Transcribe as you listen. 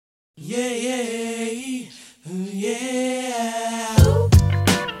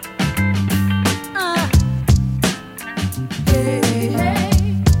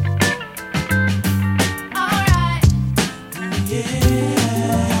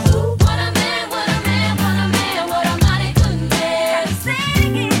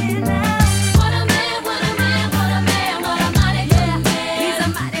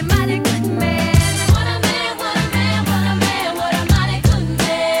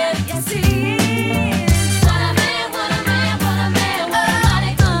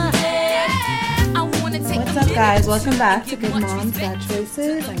Guys, welcome back to Good Moms, Bad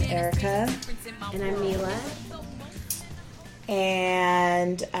Choices. I'm Erica. And I'm Mila.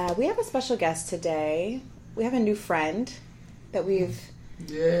 And we have a special guest today. We have a new friend that we've...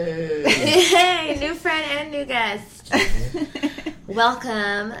 Yay! Hey, new friend and new guest.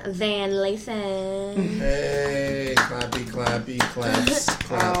 Welcome, Van Lathan. Hey, clappy, claps.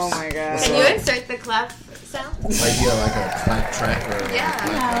 Oh my god. Can you insert the clap sound? Like a clap track or...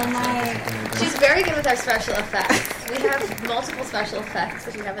 Yeah. She's very good with our special effects. We have multiple special effects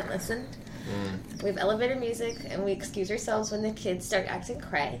if you haven't listened. We have elevator music, and we excuse ourselves when the kids start acting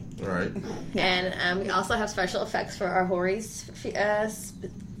cray. Right. And we also have special effects for our Horries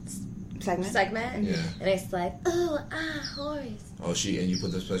segment. Yeah. And it's like, Horries. Oh, and you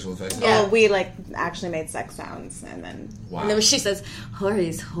put the special effects? Yeah. Oh, we actually made sex sounds, and then... Wow. And then she says,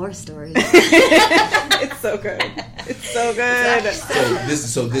 Horries, horror stories. It's so good. It's so good.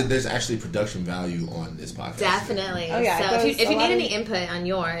 So there's actually production value on this podcast. Definitely. Oh, yeah, So if you need any input on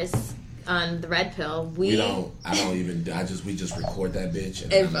yours, on the Red Pill, we just record that bitch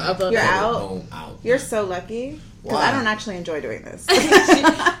and You're out? out. You're so lucky. Because I don't actually enjoy doing this.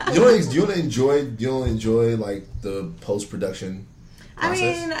 You don't enjoy like the post-production process?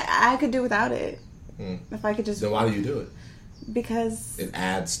 I mean, I could do without it. If I could just... Then why do you do it? Because... It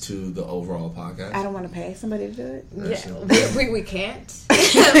adds to the overall podcast? I don't want to pay somebody to do it. Yeah, we can't.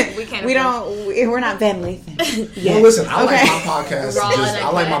 We can't. We're not Van Lathan. Well, listen, I like my podcast. I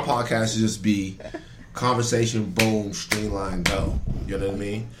like my podcast to just be conversation, boom, streamline, go. You know what I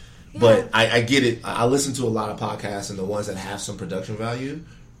mean? Yeah. But I get it. I listen to a lot of podcasts, and the ones that have some production value,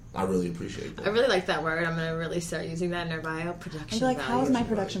 I really appreciate that. I really like that word. I'm going to really start using that in our bio. Production value. How was my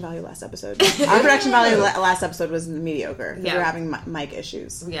production value last episode? Our production value last episode was mediocre. Yeah. We were having mic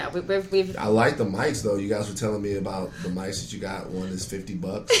issues. Yeah, we've... I like the mics, though. You guys were telling me about the mics that you got. One is $50.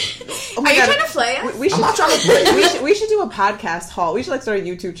 Oh my God. Trying to play us? I'm not trying to play. We should do a podcast haul. We should start a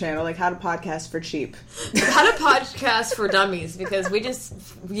YouTube channel, how to podcast for cheap. How to podcast for dummies, because we just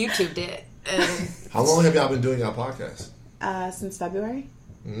YouTubed it. And how long have y'all been doing our podcast? Since February.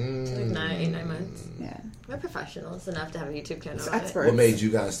 Like 9 months. Yeah. We're professionals enough to have a YouTube channel. Experts. What made you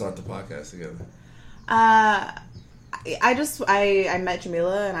guys start the podcast together? I met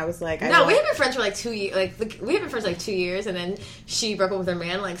Jamila and I was like... we have been friends for 2 years. We have been friends 2 years, and then she broke up with her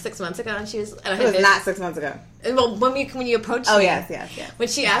man 6 months ago, and she was... And it was not 6 months ago. Well, when you approached me... Oh, yes. When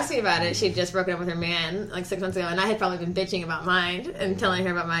she asked me about it, she had just broken up with her man 6 months ago, and I had probably been bitching about mine and telling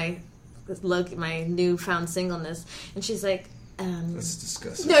her about my newfound singleness, and she's like... That's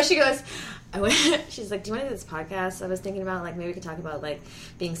disgusting. No, she goes... she's like, do you want to do this podcast? I was thinking about, maybe we could talk about,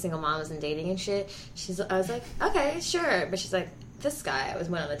 being single moms and dating and shit. I was like, okay, sure. But she's like, this guy I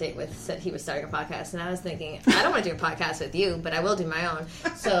went on a date with said he was starting a podcast. And I was thinking, I don't want to do a podcast with you, but I will do my own.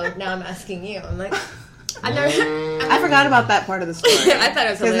 So now I'm asking you. I'm like... I forgot about that part of the story. I thought it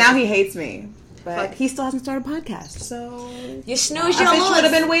was because now he hates me. But he still hasn't started a podcast, so... You snooze your I would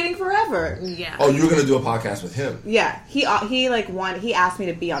have been waiting forever. Yeah. Oh, you were going to do a podcast with him? Yeah. He asked me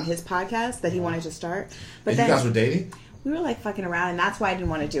to be on his podcast that he wanted to start. But then you guys were dating? We were fucking around, and that's why I didn't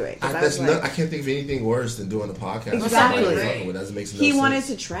want to do it. I can't think of anything worse than doing a podcast. Exactly. He wanted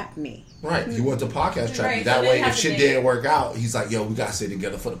to trap me. Right. He wanted to podcast trap me. That way, if shit didn't work out, he's like, yo, we got to stay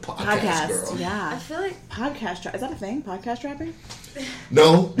together for the podcast, girl. Yeah. I feel like... Podcast trap. Is that a thing? Podcast trapping?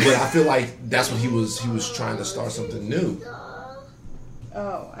 No, but I feel like that's what he was trying to start something new.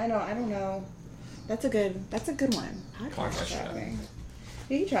 Oh, I know. I don't know. That's a good one. Podcast trapping.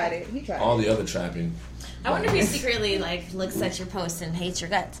 Yeah, he tried it. All the other trapping. I wonder if he secretly looks at your posts and hates your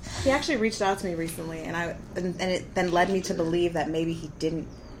guts. He actually reached out to me recently, and it then led me to believe that maybe he didn't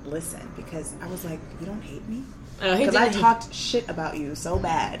listen, because I was like, you don't hate me? Because I talked shit about you so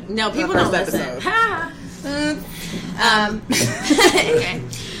bad. No, people don't listen. Okay.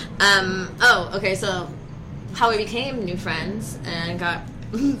 Okay. So how we became new friends and got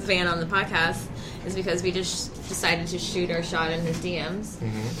Van on the podcast is because we just decided to shoot our shot in his DMs.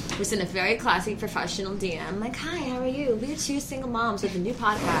 Mm-hmm. We sent a very classy professional DM, like, hi, how are you? We're two single moms with a new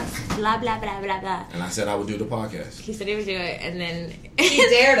podcast. Blah, blah, blah, blah, blah. And I said I would do the podcast. He said he would do it, and then... He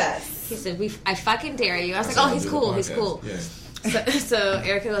dared us. He said, I fucking dare you. I was like, oh, he's cool. He's cool. Yeah. So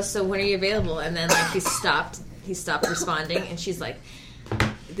Erica goes, so when are you available? And then like he stopped responding, and she's like,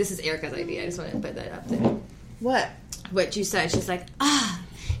 this is Erica's idea. I just want to put that up there. What you said. She's like,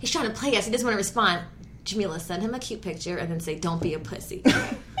 he's trying to play us. He doesn't want to respond. Jamila, send him a cute picture and then say, don't be a pussy.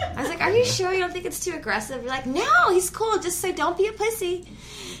 I was like, are you sure you don't think it's too aggressive? You're like, no, he's cool. Just say, don't be a pussy.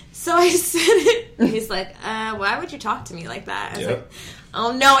 So I said it. And he's like, why would you talk to me like that? I was like,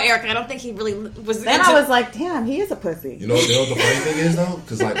 oh, no, Erica, I don't think he really was. Then I was like, damn, he is a pussy. You know what the funny thing is, though?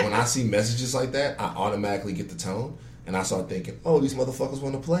 Because like when I see messages like that, I automatically get the tone. And I start thinking, oh, these motherfuckers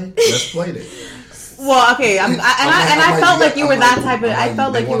want to play? Let's play this. Well, okay, I felt like you were that type of. I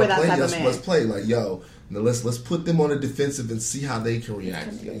felt like you were that type of man. Let's play, like, yo, now let's put them on the defensive and see how they can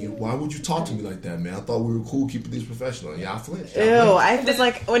react. Why would you talk to me like that, man? I thought we were cool, keeping things professional. Yeah, I flinched. Ew, I was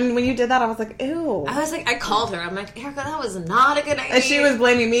like, when you did that, I was like, ew. I was like, I called her. I'm like, Erica, that was not a good idea. And she was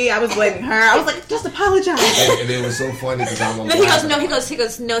blaming me. I was blaming her. I was like, just apologize. And it was so funny because I'm. No, he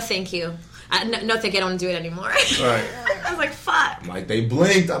goes, no, thank you. No, thank you. I don't want to do it anymore. Right. I was like, fuck. Like, they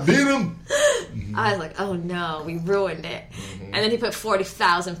blinked. I beat him. I was like, oh no, we ruined it. And then he put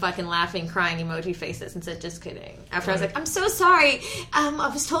 40,000 fucking laughing, crying emoji faces and said, just kidding. After I was like, I'm so sorry. I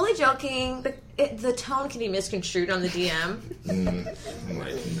was totally joking. The tone can be misconstrued on the DM. I'm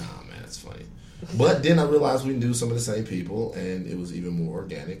like, nah, man, it's funny. But then I realized we knew some of the same people, and it was even more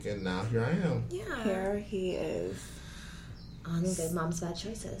organic, and now here I am. Yeah. Here he is. On Good Mom's Bad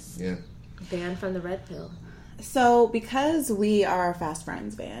Choices. Yeah. Banned from the red pill. So, because we are fast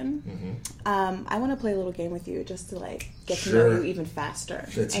friends, Van, I want to play a little game with you just to like get to know you even faster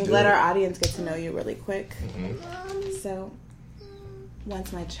and let our audience get to know you really quick. So,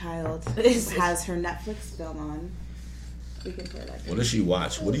 once my child has her Netflix film on, we can play that game. What does she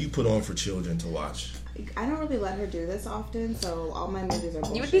watch? What do you put on for children to watch? I don't really let her do this often, so all my movies are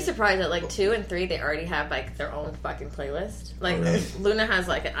bullshit. You would be surprised at like 2 and 3 they already have like their own fucking playlist. Like Luna has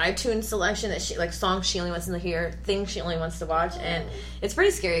like an iTunes selection that she like songs she only wants to hear, things she only wants to watch, and it's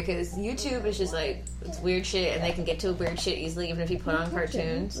pretty scary because YouTube is just like it's weird shit, and they can get to weird shit easily even if you put on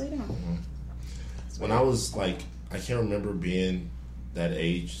cartoons. When I was like, I can't remember being that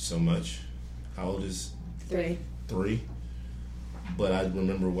age so much. How old is 3? 3, but I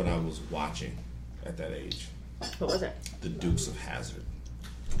remember what I was watching at that age. What was it? The Dukes of Hazzard.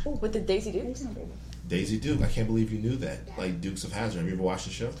 Oh, with the Daisy Dukes? Daisy Duke. I can't believe you knew that. Like Dukes of Hazzard. Have you ever watched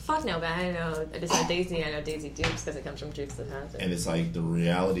the show? Fuck no, but I know. I just know Daisy. I know Daisy Dukes because it comes from Dukes of Hazzard. And it's like the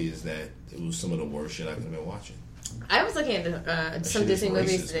reality is that it was some of the worst shit I could have been watching. I was looking at some Disney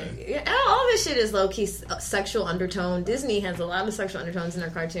movies today. Yeah, all this shit is low-key sexual undertone. Disney has a lot of sexual undertones in their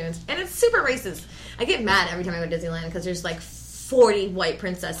cartoons, and it's super racist. I get mad every time I go to Disneyland because there's like 40 white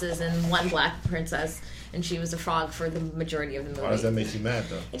princesses and 1 black princess, and she was a frog for the majority of the movie. Why does that make you mad,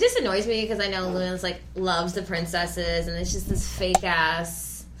 though? It just annoys me because I know Luna's like loves the princesses, and it's just this fake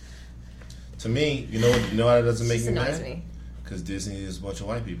ass. To me, you know how that doesn't make me mad? It annoys me. Because Disney is a bunch of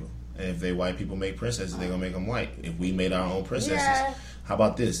white people. And if they white people make princesses, they're gonna make them white. If we made our own princesses, how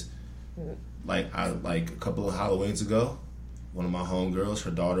about this? Like a couple of Halloweens ago, one of my homegirls,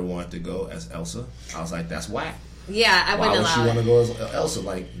 her daughter wanted to go as Elsa. I was like, that's whack. Yeah, I wouldn't allow it. Why would she want to go as Elsa?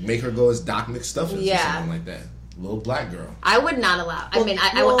 Like, make her go as Doc McStuffins or something like that. Little black girl. I would not allow. I mean,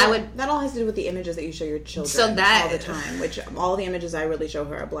 I would. That all has to do with the images that you show your children all the time. Which all the images I really show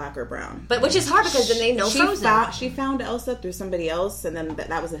her are black or brown. But which is hard because then they know Frozen. She found Elsa through somebody else, and then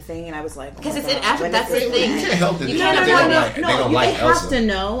that was a thing. And I was like, because it's in Africa. That's the thing. You can't help it. You have to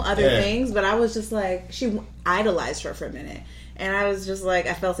know other things. But I was just like, she idolized her for a minute. And I was just like,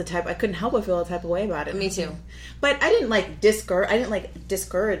 I couldn't help but feel a type of way about it. Me too. But I didn't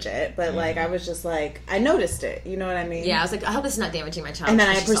discourage it. But like, I was just like, I noticed it. You know what I mean? Yeah, I was like, I hope this is not damaging my child. And then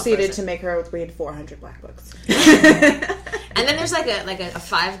I proceeded to make her read 400 black books. And then there's like a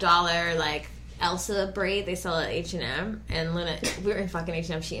 $5 like Elsa braid they sell at H&M, and Luna, we were in fucking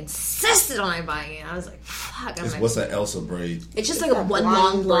H&M, she insisted on I buying it. I was like, fuck. What's that Elsa braid? It's just like a one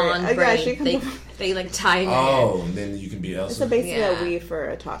long blonde braid. They like tie in your and then you can be Elsa. It's basically a weave for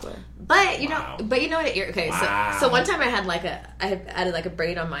a toddler. But you know what? Okay, so one time I had added like a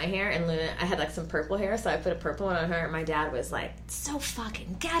braid on my hair, and Luna, I had like some purple hair, so I put a purple one on her, and my dad was like, so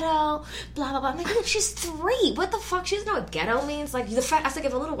fucking ghetto, blah blah blah. I'm like, look, she's 3. What the fuck? She doesn't know what ghetto means. Like I was like,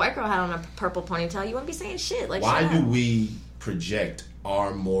 if a little white girl had on a purple ponytail, you wouldn't be saying shit. Like, why do we project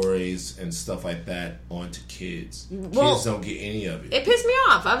our mores and stuff like that onto kids? Kids don't get any of it. It pissed me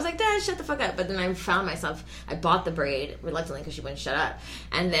off. I was like, Dad, shut the fuck up. But then I found myself, I bought the braid reluctantly because she wouldn't shut up,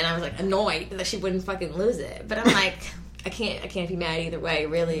 and then I was like annoyed that she wouldn't fucking lose it. But I'm like, I can't be mad either way,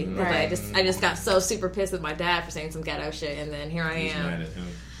 really. Right. I just got so super pissed with my dad for saying some ghetto shit, and then here I am. Mad at him.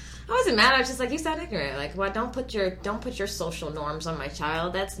 I wasn't mad. I was just like, you sound ignorant. Like, well, don't put your social norms on my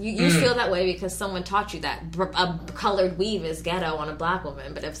child. That's you feel that way because someone taught you that a colored weave is ghetto on a black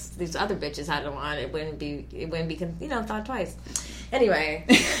woman. But if these other bitches had it on, it wouldn't be thought twice. Anyway,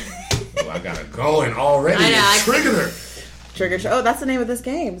 I got it going already. Triggered her. Trigger show. Oh, that's the name of this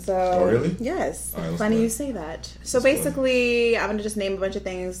game. So, oh, really? Yes. Right, funny you say that. So basically, I'm gonna just name a bunch of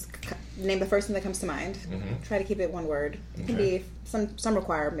things. Name the first thing that comes to mind. Mm-hmm. Try to keep it one word. It can be some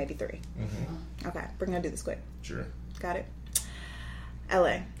require maybe 3. Mm-hmm. Okay, we're gonna do this quick. Sure. Got it.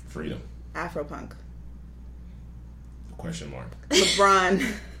 L.A. Freedom. Afropunk. Question mark. LeBron.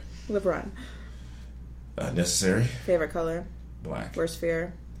 Necessary. Favorite color. Black. Worst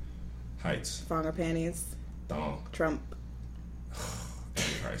fear. Heights. Thong or panties. Thong. Trump.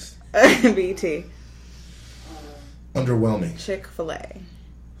 Christ. BT. Underwhelming. Chick-fil-A.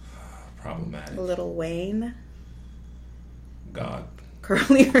 Problematic. Lil Wayne. God.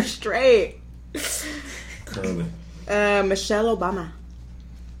 Curly or straight? Curly. Michelle Obama.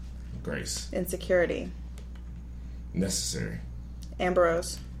 Grace. Insecurity. Necessary. Amber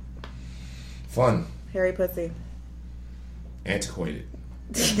Rose. Fun. Harry Pussy. Antiquated.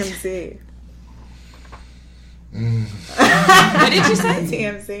 TMZ. What did you say?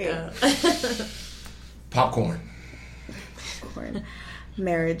 TMZ. Popcorn.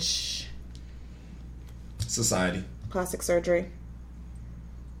 Marriage. Society. Plastic surgery.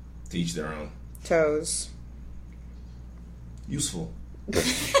 To each their own. Toes. Useful.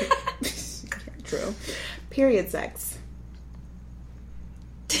 True. Period sex.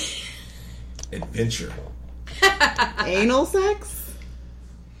 Adventure. Anal sex?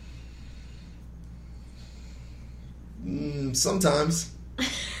 Sometimes.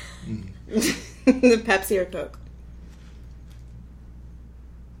 Pepsi or Coke?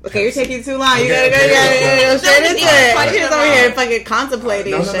 Okay, Pepsi. You're taking too long. You gotta go straight into it. She's over here fucking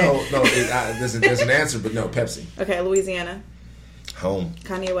contemplating shit. No. There's an answer, but no, Pepsi. Okay, Louisiana. Home.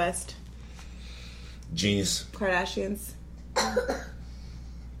 Kanye West. Genius. Kardashians.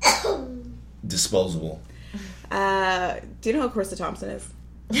 Disposable. Do you know who Carissa Thompson is?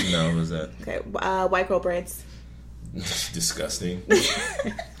 No, who's that? Okay, white girl braids. Disgusting.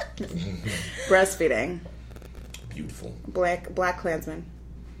 Breastfeeding. Beautiful. Black Klansman.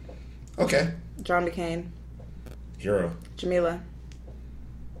 Okay. John McCain. Hero. Jamila.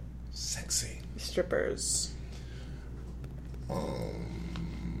 Sexy. Strippers.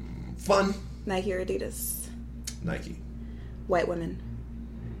 Fun. Nike or Adidas? Nike. White women.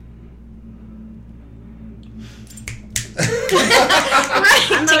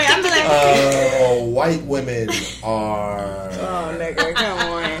 I'm like, white women are. Oh, nigga, come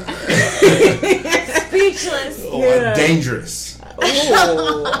on. Speechless. Dangerous.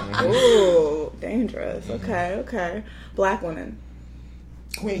 Ooh, dangerous. Okay. Black women.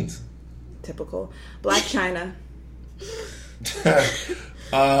 Queens. Typical. Black China.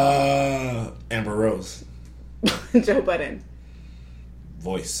 Amber Rose. Joe Budden.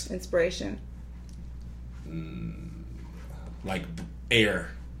 Voice. Inspiration. Like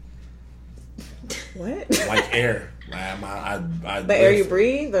air. What? Like air. The air you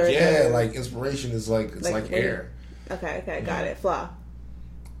breathe? Or yeah, like inspiration is like air. Okay, got it. Flaw.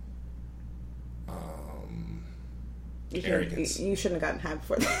 Arrogance. You shouldn't have gotten high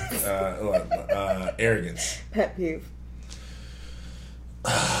before that. Arrogance. Pet peeve.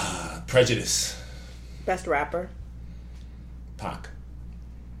 Prejudice. Best rapper. Pac.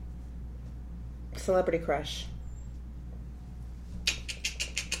 Celebrity crush.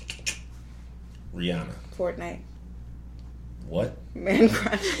 Rihanna. Fortnite. What? Man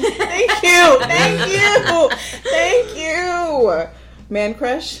crush. Thank you. Man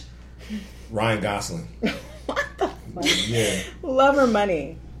crush. Ryan Gosling. What the fuck? Yeah. Love or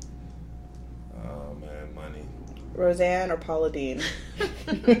money? Oh man, money. Roseanne or Paula Deen?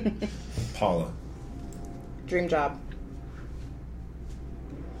 Paula. Dream job.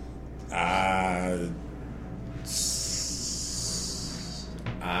 I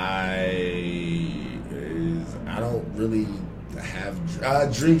don't really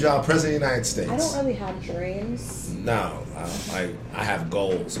have dream job. President of the United States. I don't really have dreams. No, I have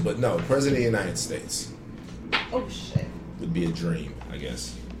goals, but no, President of the United States. Oh shit. Would be a dream, I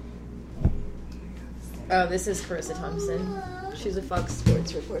guess. Oh, this is Carissa Thompson. She's a Fox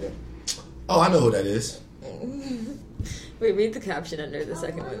Sports reporter. Oh, I know who that is. Wait, read the caption under the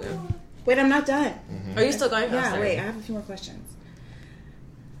second one though. Wait, I'm not done. Mm-hmm. Are you still going? Yeah, wait, I have a few more questions.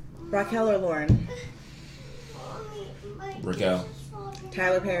 Raquel or Lauren? Raquel.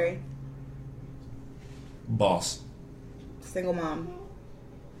 Tyler Perry. Boss. Single mom.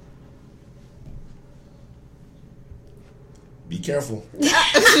 Be careful.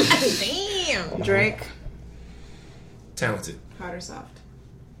 Damn. Drake. Talented. Hard or soft?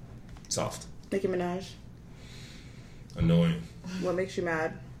 Soft. Nicki Minaj. Annoying. What makes you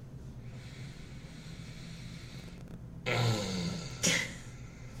mad?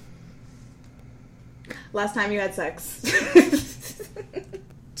 Last time you had sex.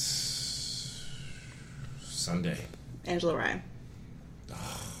 Sunday. Angela Rye.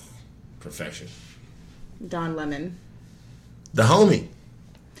 Oh, perfection. Don Lemon. The homie.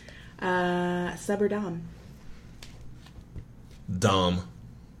 Sub or Dom? Dom.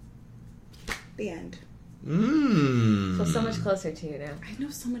 The end. So much closer to you now. I know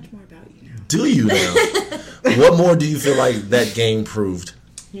so much more about you now. Do you now? What more do you feel like that game proved?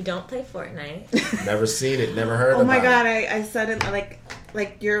 You don't play Fortnite. Never seen it. Never heard about it. Oh my god! I said it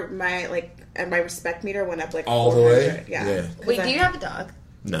like you're my and my respect meter went up like all the way. Yeah. Wait, do you have a dog?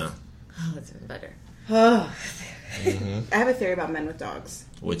 No. Oh, that's even better. I have a theory about men with dogs.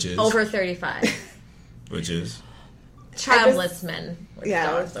 Which is over 35. Which is childless men. With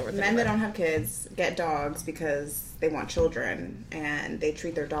dogs over 35. Men that don't have kids get dogs because they want children, and they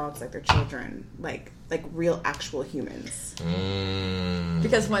treat their dogs like their children, like real actual humans.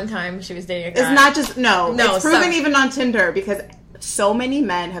 Because one time she was dating a guy. It's not just it's proven even on Tinder, because so many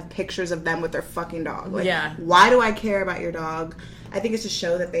men have pictures of them with their fucking dog. Like, yeah. Why do I care about your dog? I think it's to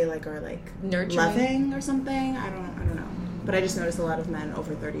show that they are nurturing, loving or something. I don't know. But I just noticed a lot of men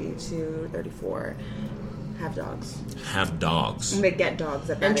over 32, 34 have dogs. And they get dogs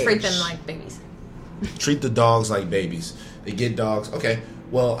at that age. And treat them like babies. Treat the dogs like babies. They get dogs. Okay.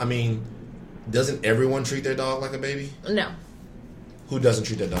 Well, I mean, doesn't everyone treat their dog like a baby? No. Who doesn't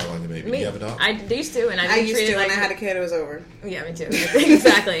treat their dog like a baby? Me. Do you have a dog? I used to, and I used to. When I had a kid, it was over. Yeah, me too.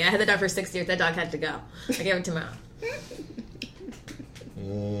 Exactly. I had the dog for 6 years. That dog had to go. I gave it to Mom.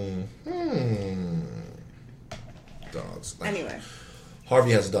 Dogs. Anyway.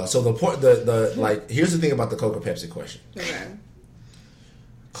 Harvey has a dog. So here's the thing about the Coke or Pepsi question. Okay.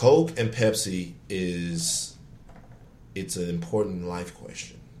 Coke and Pepsi it's an important life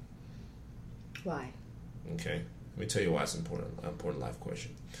question. Why? Okay. Let me tell you why it's an important life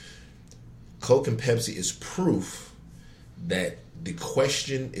question. Coke and Pepsi is proof that the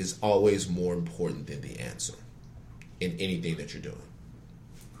question is always more important than the answer in anything that you're doing.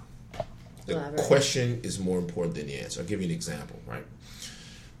 The question is more important than the answer. I'll give you an example, right?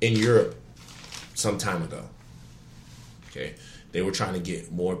 In Europe, some time ago, okay, they were trying to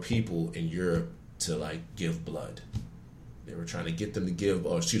get more people in Europe to give blood. They were trying to get them to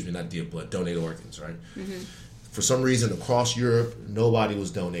donate organs, right? Mm-hmm. For some reason, across Europe, nobody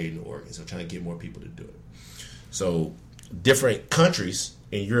was donating organs. They're trying to get more people to do it. So different countries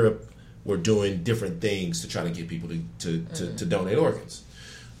in Europe were doing different things to try to get people to donate organs.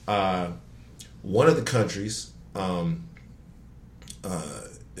 One of the countries, the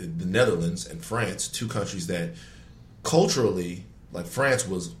Netherlands and France, two countries that culturally, France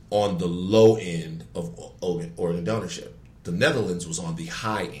was on the low end of organ donorship. The Netherlands was on the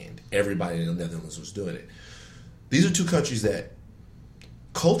high end. Everybody in the Netherlands was doing it. These are two countries that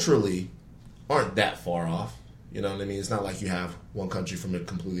culturally aren't that far off. You know what I mean? It's not like you have one country from a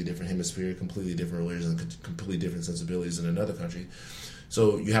completely different hemisphere, completely different religions, and completely different sensibilities in another country.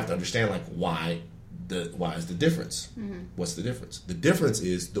 So you have to understand why is the difference? Mm-hmm. What's the difference? The difference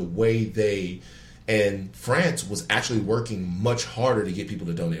is the way and France was actually working much harder to get people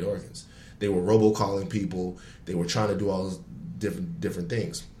to donate organs. They were robocalling people. They were trying to do all those different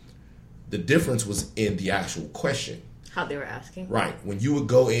things. The difference was in the actual question. How they were asking. Right. When you would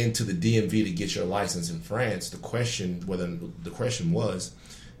go into the DMV to get your license in France, the question was,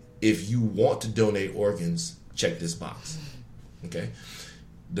 if you want to donate organs, check this box. Okay.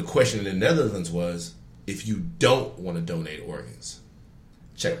 The question in the Netherlands was, if you don't want to donate organs,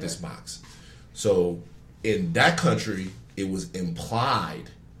 check this box. So in that country, it was implied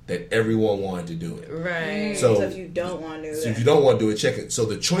that everyone wanted to do it. Right. So if you don't want to do it. So if you don't want to do it, check it. So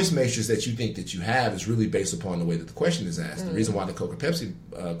the choice matrix that you think that you have is really based upon the way that the question is asked. The reason why the Coke or Pepsi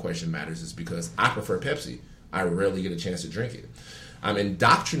question matters is because I prefer Pepsi. I rarely get a chance to drink it. I'm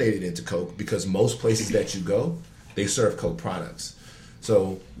indoctrinated into Coke because most places that you go, they serve Coke products.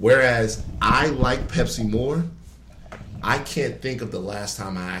 So whereas I like Pepsi more, I can't think of the last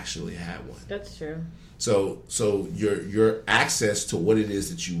time I actually had one. That's true. So your access to what it is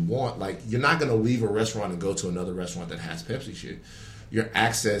that you want, you're not going to leave a restaurant and go to another restaurant that has Pepsi shit. Your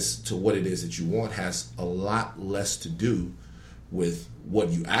access to what it is that you want has a lot less to do with what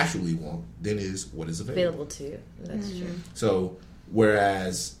you actually want than is what is available to you. That's true. So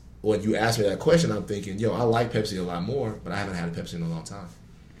whereas when you ask me that question, I'm thinking, I like Pepsi a lot more, but I haven't had a Pepsi in a long time.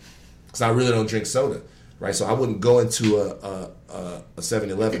 Because I really don't drink soda. right? So I wouldn't go into a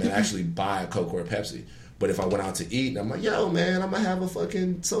 7-Eleven and actually buy a Coke or a Pepsi. But if I went out to eat and I'm like, yo, man, I'm going to have a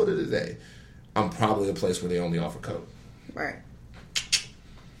fucking soda today, I'm probably a place where they only offer Coke. Right.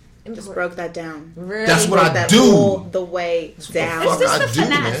 Just broke that down. Really? That's what I do. All the way down. It's just the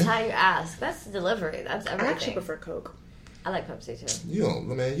finesse, how you ask. That's delivery. That's everything. I actually prefer Coke. I like Pepsi too. You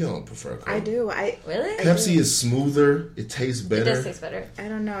don't prefer Coke. I do. Really? Pepsi is smoother. It tastes better. It does taste better. I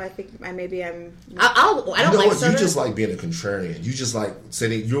don't know. I think I'm. I don't you know like what? Soda. You just like being a contrarian. You just like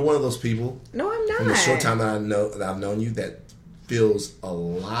saying you're one of those people. No, I'm not. From the short time that I've known you, that feels a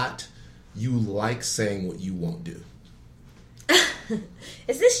lot. You like saying what you won't do.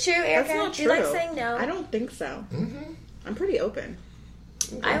 Is this true, Erica? That's not Do true. you like saying no? I don't think so. Mm-hmm. I'm pretty open.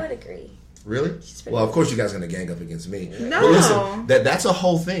 Okay. I would agree. Really? Well, of course you guys are going to gang up against me. No. But listen, that's a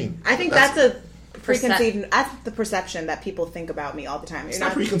whole thing. I think that's a preconceived... That's the perception that people think about me all the time. It's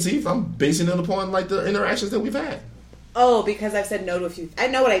not preconceived. I'm basing it upon like the interactions that we've had. Oh, because I've said no to a few... I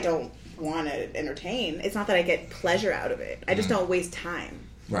know what I don't want to entertain. It's not that I get pleasure out of it. I just don't waste time.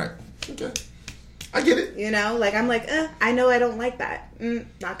 Right. Okay. I get it. You know? Like, I'm like, I know I don't like that.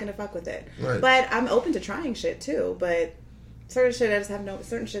 Not going to fuck with it. Right. But I'm open to trying shit, too. But... certain shit I just have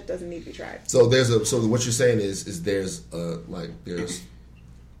certain shit doesn't need to be tried. So what you're saying is there's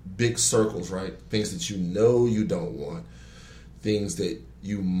big circles, right? Things that you don't want, things that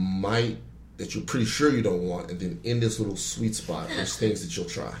you're pretty sure you don't want, and then in this little sweet spot, there's things that you'll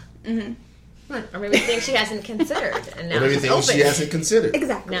try. Mm-hmm. Or maybe things she hasn't considered, and now maybe she's things open. she hasn't considered.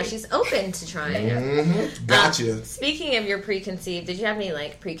 Exactly. Now she's open to trying. Mm-hmm. Gotcha. Speaking of your preconceived, did you have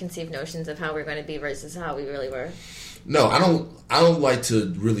any preconceived notions of how we're going to be versus how we really were? No, I don't like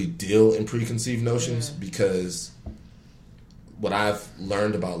to really deal in preconceived notions because what I've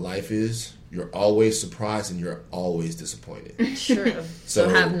learned about life is you're always surprised and you're always disappointed. True. So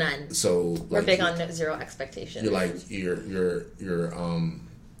have none. So we're big on zero expectations. You're like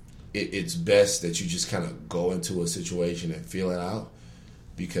it's best that you just kind of go into a situation and feel it out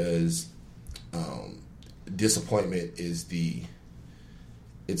because disappointment is the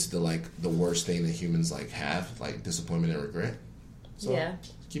worst thing that humans have, like disappointment and regret. So yeah.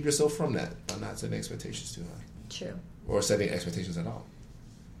 Keep yourself from that by not setting expectations too high. True. Or setting expectations at all.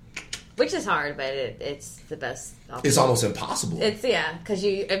 Which is hard, but it's the best option. It's almost impossible. It's, because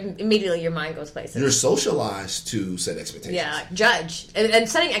you immediately your mind goes places. You're socialized to set expectations. Yeah, judge. And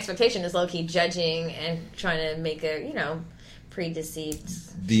setting expectation is low-key judging and trying to make a,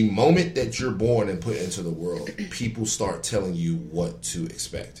 pre-deceived. The moment that you're born and put into the world, people start telling you what to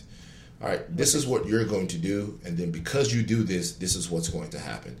expect. All right, this is what you're going to do, and then because you do this, this is what's going to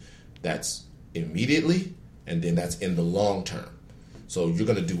happen. That's immediately, and then that's in the long term. So you're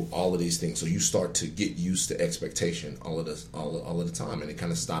going to do all of these things. So you start to get used to expectation all of the time, and it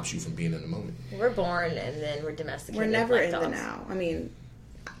kind of stops you from being in the moment. We're born, and then we're domesticated. We're never in the now.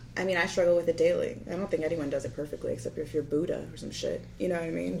 I mean, I struggle with it daily. I don't think anyone does it perfectly, except if you're Buddha or some shit. You know what I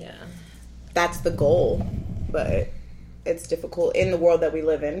mean? Yeah. That's the goal, but it's difficult in the world that we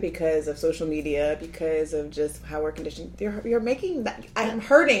live in because of social media, because of just how we're conditioned. You're making that. I'm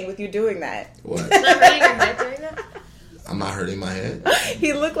hurting with you doing that. What? Not hurting your head doing that? I'm not hurting my head.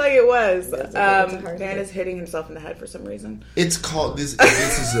 He looked like it was. Dan is hitting himself in the head for some reason. It's called this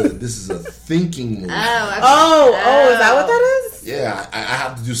is a thinking move. Oh, is that what that is? Yeah, I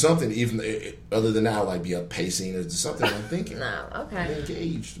have to do something. Even other than that, I'll be up pacing or something. I'm thinking. No, okay. I'm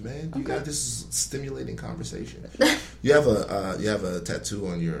engaged, man. You got this is stimulating conversation. You have a tattoo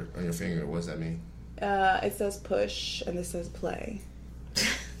on your finger. What does that mean? It says push and this says play.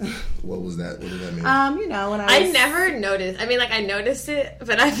 What was that? What did that mean? When I never noticed. I noticed it,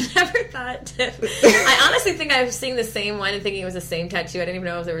 but I've never thought I honestly think I've seen the same one and thinking it was the same tattoo. I didn't even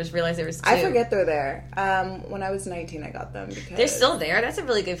know if realized there was two. I forget they're there. When I was 19, I got them because they're still there. That's a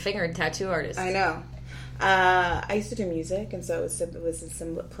really good finger tattoo artist. I know. I used to do music, and so it was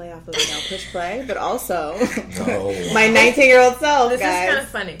some play off of push play, but also my 19-year-old self. This guys. is kind of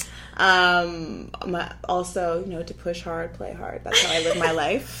funny. Also, to push hard, play hard. That's how I live my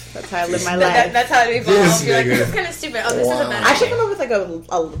life. That's how I live my life. That's how it evolves. You're like, this is kind of stupid. Oh, this is a bad I should come up with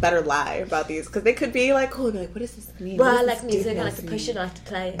a better lie about these because they could be cool. Be like, what does this mean? Well, I like music. I like to push it. I like to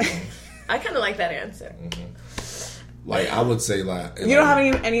play. I kind of like that answer. Mm-hmm. I would say you don't have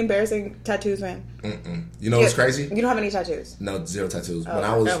any embarrassing tattoos, man. You know what's crazy? You don't have any tattoos? No, zero tattoos. Oh,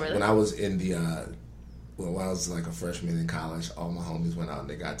 when I was in the when I was like a freshman in college, all my homies went out and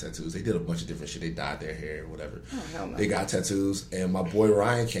they got tattoos. They did a bunch of different shit. They dyed their hair or whatever. Oh, hell no. They got tattoos, and my boy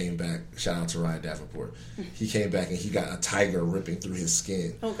Ryan came back. Shout out to Ryan Davenport. He came back and he got a tiger ripping through his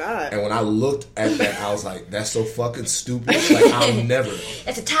skin. Oh God! And when I looked at that, I was like, "That's so fucking stupid." Like I'll never.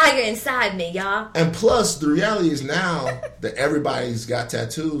 It's a tiger inside me, y'all. And plus, the reality is now that everybody's got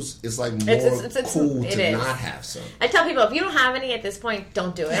tattoos, it's like more cool to not have some. I tell people, if you don't have any at this point,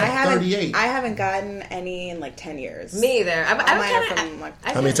 don't do it. I'm 38. I haven't gotten any in like 10 years. Me either.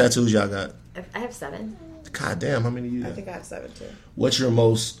 How many tattoos y'all got? I have 7. God damn, how many you got? I think I have 7 too. What's your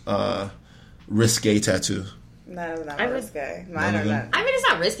most risque tattoo? None of them are risque. Mine are not. I mean, it's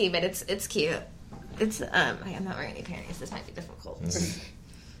not risky, but it's cute. It's I'm not wearing any panties. This might be difficult.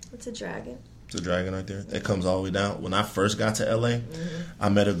 Mm-hmm. It's a dragon. It's a dragon right there. It comes all the way down. When I first got to LA, I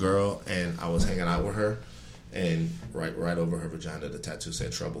met a girl and I was hanging out with her, and right over her vagina, the tattoo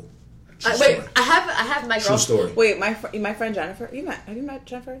said "trouble." Wait, I have my girl. True story. Wait, my friend Jennifer. Have you met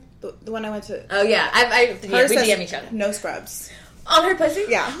Jennifer? The one I went to. Oh yeah, we DM each other. No scrubs. On her pussy?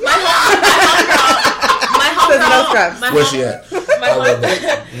 Yeah. My homegirl. No scrubs. Where's she at? I love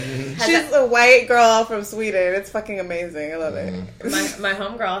that. She's a white girl from Sweden. It's fucking amazing. I love it. My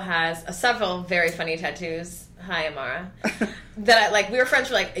homegirl has several very funny tattoos. Hi, Amara. That we were friends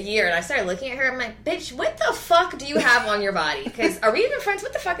for like a year, and I started looking at her. I'm like, bitch, what the fuck do you have on your body? Because are we even friends?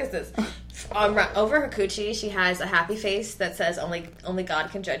 What the fuck is this? Over her coochie, she has a happy face that says only God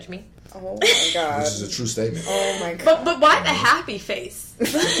can judge me. Oh my God. This is a true statement. Oh my God. But why the happy face?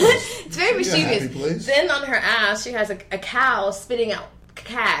 It's very mischievous. Then on her ass, she has a cow spitting out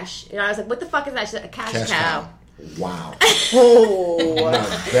cash. And I was like, what the fuck is that? She said, a cash cow. Wow. Oh.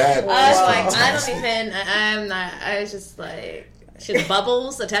 That I'm not. I was just like, she has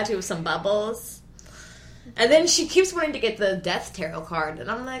bubbles, a tattoo with some bubbles. And then she keeps wanting to get the death tarot card. And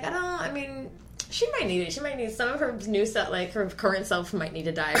I'm like, she might need it. She might need some of her new stuff, like her current self might need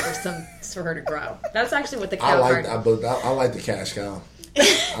to die for her to grow. That's actually what the cow card. I like the cash cow.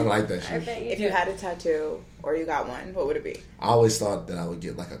 I like that shit. If you had a tattoo or you got one, what would it be? I always thought that I would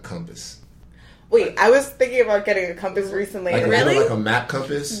get like a compass. Wait, I was thinking about getting a compass recently. Like, really? Like a map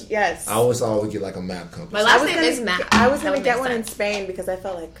compass? Yes. I always thought I would get like a map compass. My last name is Matt. I was going to get one in Spain because I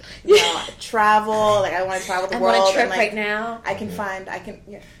felt like, travel. Like, I want to travel the world. I want a trip and, right now. I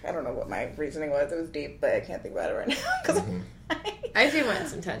don't know what my reasoning was. It was deep, but I can't think about it right now. I do want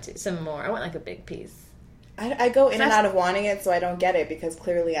some tattoos, some more. I want like a big piece. I go in and out of wanting it, so I don't get it because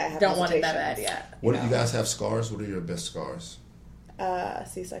clearly I have don't want it that bad yet. What do you guys have scars? What are your best scars? A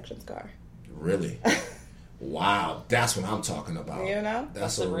C-section scar. Really? Wow, that's what I'm talking about. You know?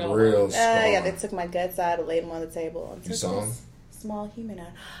 That's a real scar. Yeah, they took my guts out, laid them on the table. And you saw them? Small human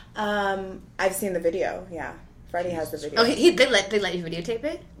out. I've seen the video, yeah. Freddie has the video. Oh, they let you videotape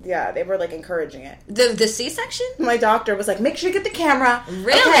it? Yeah, they were like encouraging it. The C-section? My doctor was like, make sure you get the camera.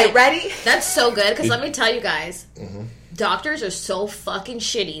 Really? Okay, ready? That's so good, because let me tell you guys, doctors are so fucking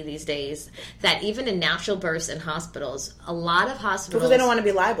shitty these days that even in natural births in hospitals, a lot of hospitals... Because they don't want to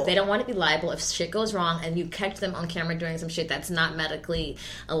be liable. They don't want to be liable if shit goes wrong and you catch them on camera doing some shit that's not medically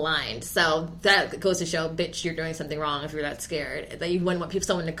aligned. So that goes to show, bitch, you're doing something wrong if you're that scared. That you wouldn't want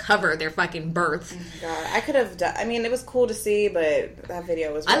someone to cover their fucking birth. Oh God, I could have done... I mean, it was cool to see, but that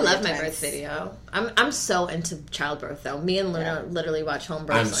video was really I love intense. my birth video. I'm so into childbirth, though. Me and Luna literally watch home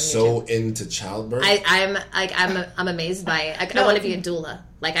births on YouTube. I'm so into childbirth. I'm amazed by it. I want to be a doula.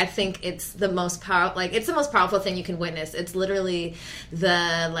 Like, I think it's the most powerful thing you can witness. It's literally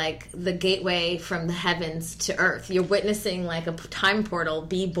the gateway from the heavens to earth. You're witnessing like a time portal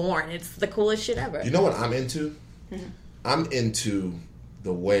be born. It's the coolest shit ever. You know what I'm into? Mm-hmm. I'm into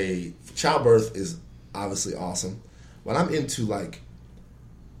the way childbirth is obviously awesome, but I'm into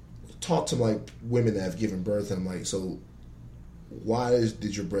talk to women that have given birth, and I'm like, so why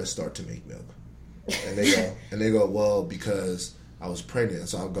did your breast start to make milk? And they go, well, because I was pregnant.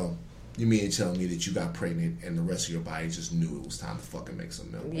 So I'll go, you mean to tell me that you got pregnant and the rest of your body just knew it was time to fucking make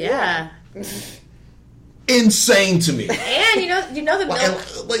some milk? Yeah. Insane to me. And you know the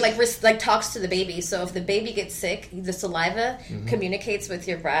milk talks to the baby. So if the baby gets sick, the saliva communicates with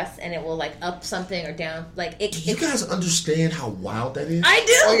your breast, and it will up something or down. Do you guys understand how wild that is? I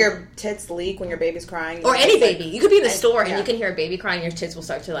do. Or your tits leak when your baby's crying. Or any baby. You could be in the store and you can hear a baby crying. Your tits will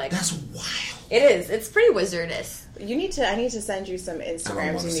start to That's wild. It is. It's pretty wizardous. I need to send you some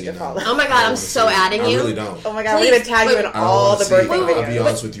Instagrams you need to follow. Oh my God, I'm so adding you. I really don't. Oh my God, we're going to tag you in all the birthday videos. I'll be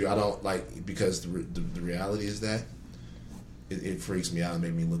honest with you, I don't because the reality is that it freaks me out and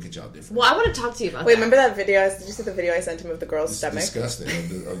make me look at y'all different. Well, I want to talk to you about Wait, that. remember that video? Did you see the video I sent him of the girl's stomach? It's disgusting,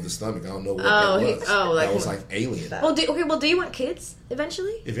 of the stomach. I don't know what that was. That was like alien. Well, do you want kids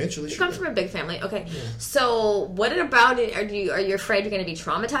eventually? Eventually, you sure. come from a big family. Okay. Yeah. So what about it? Are you afraid you're going to be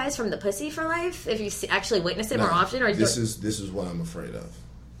traumatized from the pussy for life if you actually witness it more often? Or this is what I'm afraid of.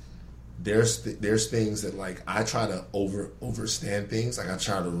 There's things that like I try to overstand things. Like I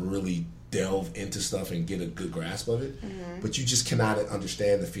try to really delve into stuff and get a good grasp of it, but you just cannot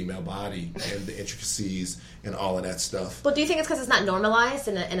understand the female body and the intricacies and all of that stuff. Well, do you think it's because it's not normalized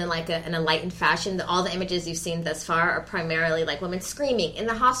in a lightened fashion? That all the images you've seen thus far are primarily like women screaming in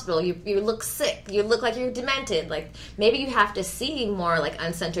the hospital. You look sick. You look like you're demented. Like maybe you have to see more like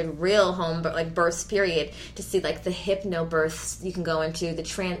uncentered, real home, but like births period to see like the hypno births you can go into.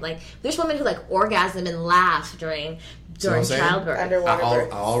 There's women who like orgasm and laugh during childbirth.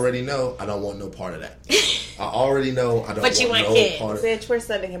 Underwater I already know I don't want no part of that. I already know I don't but want no kids. part of it. Bitch, we're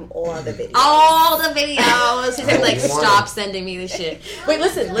sending him all the videos. All the videos. He's like, stop sending me this shit. Wait,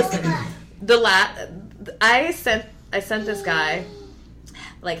 listen. I sent this guy.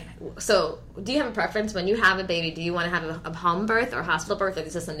 Like, so, do you have a preference when you have a baby? Do you want to have a home birth or hospital birth, or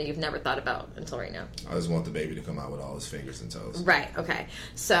is this something you've never thought about until right now? I just want the baby to come out with all his fingers and toes. Right. Okay.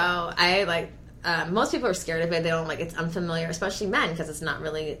 So I like. Most people are scared of it. They don't like it's unfamiliar, especially men, because it's not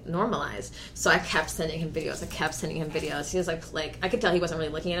really normalized. So I kept sending him videos. He was like I could tell he wasn't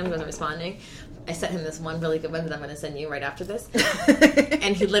really looking at him. He wasn't responding. I sent him this one really good one that I'm going to send you right after this.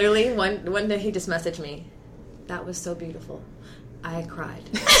 And he literally one day he just messaged me. That was so beautiful. I cried.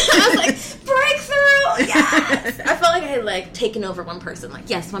 I was like, breakthrough! Yes! I felt like I had like taken over one person.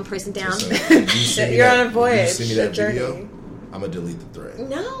 Like, yes, one person down. You're on a voyage. You send me that video? I'm gonna delete the thread.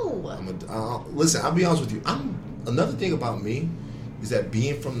 No. Listen, I'll be honest with you. Another thing about me is that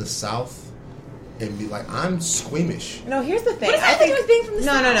being from the South and be like, I'm squeamish. No, here's the thing. What does that have to do with being from the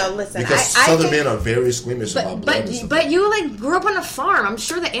South? No. Listen, because Southern men are very squeamish about blood. But you like grew up on a farm. I'm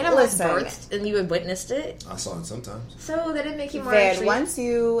sure the animals birthed and you had witnessed it. I saw it sometimes. So that didn't make you more. Then once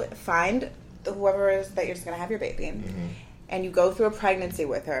you find whoever it is that you're just gonna have your baby. And you go through a pregnancy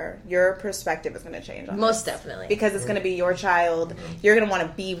with her, your perspective is going to change on Most definitely. Because it's going to be your child. You're going to want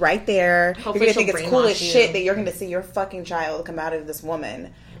to be right there. Hopefully you're going to think it's cool as shit that you're going to see your fucking child come out of this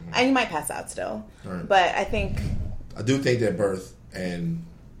woman. And you might pass out still. Right. But I do think that birth, and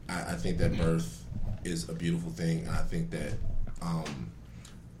I think that birth is a beautiful thing. And I think that,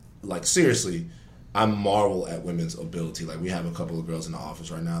 like, seriously, I marvel at women's ability. Like, we have a couple of girls in the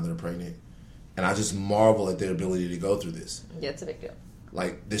office right now that are pregnant. And I just marvel at their ability to go through this. Yeah, it's a big deal.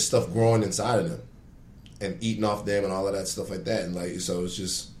 Like, there's stuff growing inside of them and eating off them and all of that stuff like that. And, like, so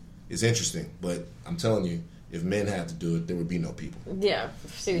it's interesting. But I'm telling you, if men had to do it, there would be no people. Yeah,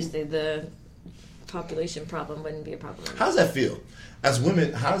 seriously, the population problem wouldn't be a problem. How does that feel? As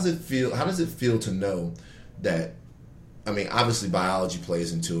women, how does it feel to know that, I mean, obviously biology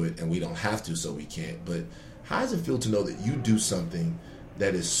plays into it and we don't have to, so we can't. But how does it feel to know that you do something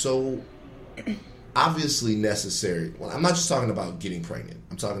that is so obviously necessary? Well, I'm not just talking about getting pregnant.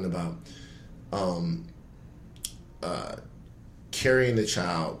 I'm talking about carrying the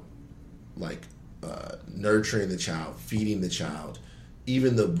child, like nurturing the child, feeding the child,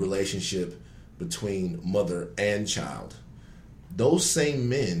 even the relationship between mother and child. Those same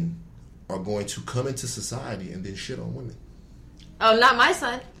men are going to come into society and then shit on women. Oh, not my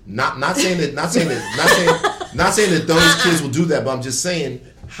son. Not saying that those kids will do that, but I'm just saying,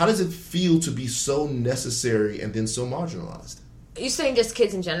 how does it feel to be so necessary and then so marginalized? Are you saying just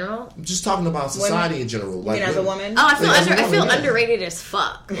kids in general? I'm just talking about society women? In general. Like, you mean as a woman? Oh, I feel underrated as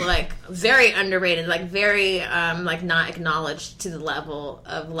fuck. Like, very underrated. Like, very, like, not acknowledged to the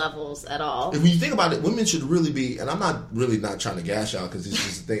levels at all. When you think about it, women should really be, and I'm not trying to gash out because it's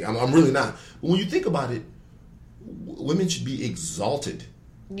just a thing. I'm really not. But when you think about it, women should be exalted.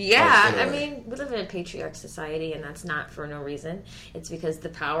 Yeah, I mean, we live in a patriarch society, and that's not for no reason. It's because the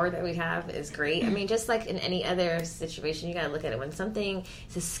power that we have is great. I mean, just like in any other situation, you gotta look at it. When something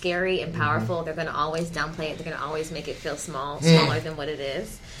is scary and powerful, they're gonna always downplay it. They're gonna always make it feel smaller than what it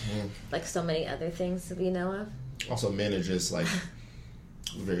is. Like so many other things that we know of. Also, men are just like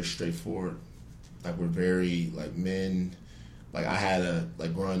very straightforward. Like we're very like men. Like I had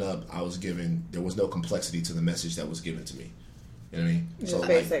growing up, there was no complexity to the message that was given to me. You know what I mean? It was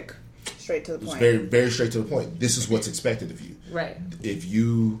basic, straight to the point. It was very, very straight to the point. This is what's expected of you. Right. If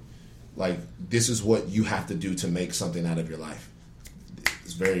you, this is what you have to do to make something out of your life.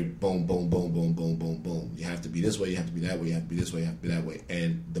 It's very boom, boom, boom, boom, boom, boom, boom. You have to be this way, you have to be that way, you have to be this way, you have to be that way.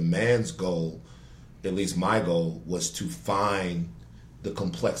 And the man's goal, at least my goal, was to find the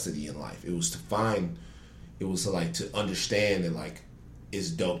complexity in life. It was to find it was like to understand that like it's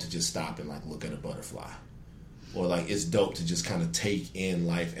dope to just stop and like look at a butterfly, or like it's dope to just kind of take in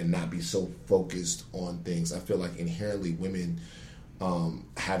life and not be so focused on things. I feel like inherently women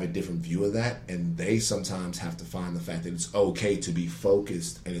have a different view of that, and they sometimes have to find the fact that it's okay to be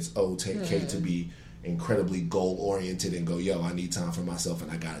focused and it's okay to be incredibly goal oriented and go, yo, I need time for myself and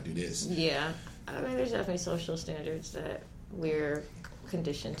I gotta do this. Yeah, I mean, there's definitely social standards that we're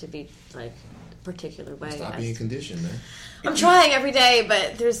conditioned to be like a particular way. Stop being conditioned, man. I'm trying every day,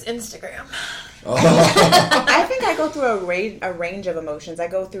 but there's Instagram. I think I go through a range of emotions. I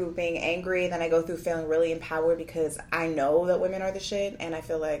go through being angry, then I go through feeling really empowered because I know that women are the shit, and I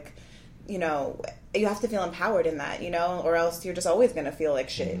feel like, you know, you have to feel empowered in that, you know, or else you're just always going to feel like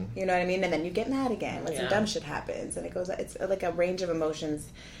shit. Mm-hmm. You know what I mean? And then you get mad again when some dumb shit happens, and it's like a range of emotions.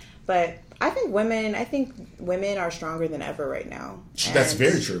 But I think women are stronger than ever right now. That's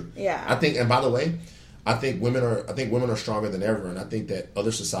very true. Yeah. I think, and by the way, I think women are stronger than ever, and I think that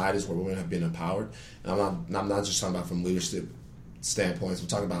other societies where women have been empowered, and I'm not just talking about from leadership standpoints, we're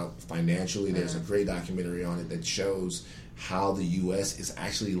talking about financially. There's a great documentary on it that shows how the U.S. is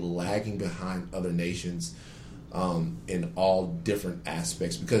actually lagging behind other nations in all different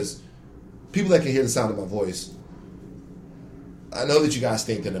aspects. Because people that can hear the sound of my voice, I know that you guys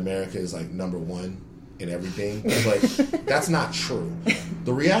think that America is like number one in everything, but that's not true.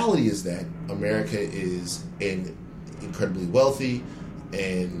 The reality is that America is incredibly wealthy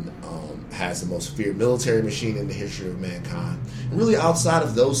and has the most feared military machine in the history of mankind. And really, outside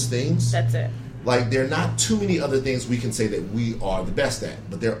of those things, that's it. Like, there are not too many other things we can say that we are the best at.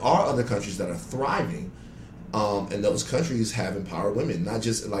 But there are other countries that are thriving, and those countries have empowered women, not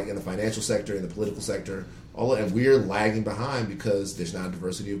just like in the financial sector, in the political sector, and we're lagging behind because there's not a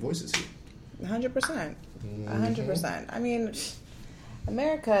diversity of voices here. 100%. 100%. I mean,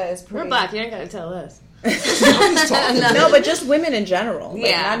 America is pretty... We're black. You ain't got to tell us. No, but just women in general. Like,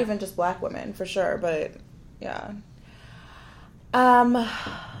 yeah. Not even just black women, for sure. But, yeah.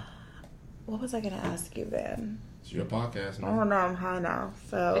 What was I going to ask you, Van? It's your podcast, man. Oh, no, I'm high now.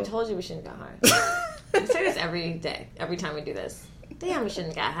 So I told you we shouldn't get high. We say this every day, every time we do this. Damn, we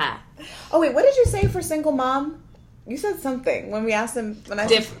shouldn't get high. Oh, wait, what did you say for single mom? You said something when we asked him...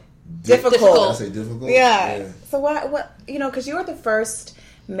 Difficult. Did I say difficult? Yeah. So what you know, because you were the first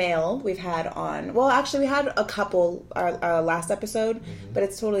male we've had on. Well, actually, we had a couple our last episode, but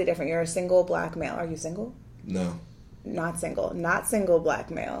it's totally different. You're a single black male. Are you single? No. Not single. Not single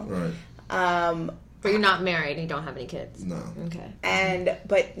black male. Right. But you're not married and you don't have any kids. No. Okay.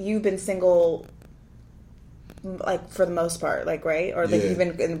 But you've been single, like, for the most part, like, right? Or like you've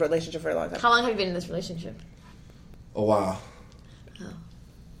been in a relationship for a long time. How long have you been in this relationship? A while. Oh.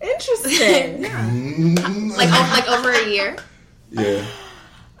 Interesting. Yeah. like over a year? Yeah.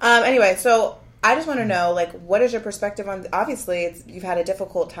 Anyway, so I just want to know, like, what is your perspective on? Obviously, you've had a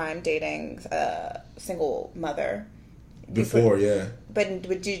difficult time dating a single mother. Before, yeah. But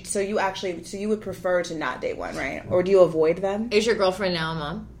you would prefer to not date one, right? Or do you avoid them? Is your girlfriend now a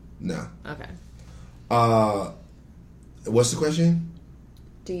mom? No. Okay. What's the question?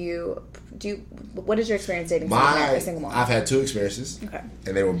 What is your experience dating a single mom? I've had 2 experiences. Okay.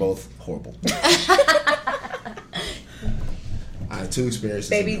 And they were both horrible. I had 2 experiences.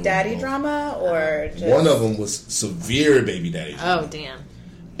 Baby daddy drama, or just... One of them was severe baby daddy drama. Oh, damn.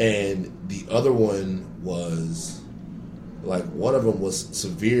 And the other one was... Like, one of them was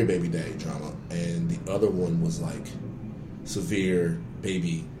severe baby daddy drama, and the other one was, like, severe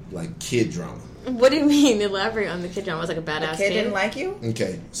baby, like, kid drama. What do you mean? Elaborate on the kid drama. Was like a badass kid didn't like you?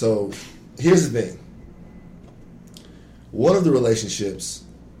 Okay, so here's the thing. One of the relationships,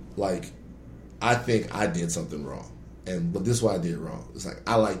 like, I think I did something wrong. But this is why I did it wrong. It's like,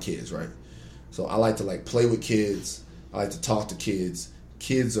 I like kids, right? So I like to, like, play with kids. I like to talk to kids.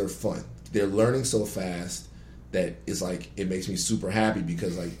 Kids are fun. They're learning so fast that it's like, it makes me super happy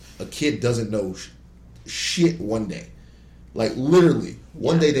because, like, a kid doesn't know shit one day. Like, literally,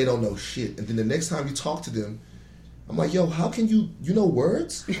 one day they don't know shit. And then the next time you talk to them, I'm like, yo, how can you know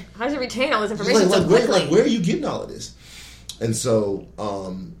words? How do you retain all this information so quickly? Where are you getting all of this? And so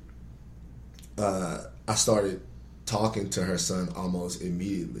I started talking to her son almost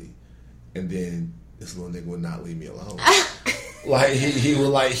immediately. And then this little nigga would not leave me alone. Like, he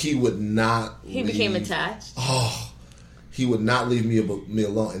would not. He became attached. Oh, he would not leave me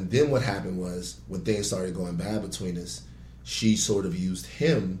alone. And then what happened was, when things started going bad between us, she sort of used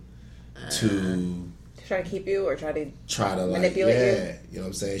him to try to keep you, or try to manipulate you. You know what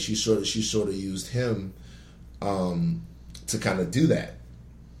I'm saying? She sort of used him to kind of do that,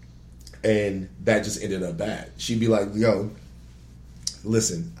 and that just ended up bad. She'd be like, "Yo,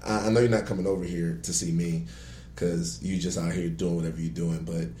 listen, I know you're not coming over here to see me because you just out here doing whatever you're doing,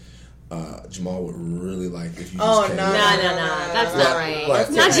 but Jamal would really like if you just came. No. That's not right.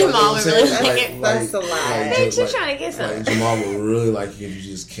 Not Jamal would really like it. That's a lie. Bitch, you trying to get something. Jamal would really like it if you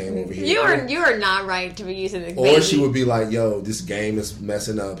just came over here. You are not right to be using the Or baby. she would be like, yo, this game is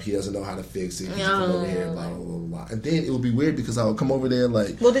messing up. He doesn't know how to fix it. He come over here, blah, blah, blah, blah. And then it would be weird because I would come over there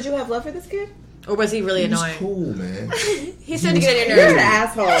like... Well, did you have love for this kid? Or was he really annoying? He was cool, man. He said to get on your nerves. You're an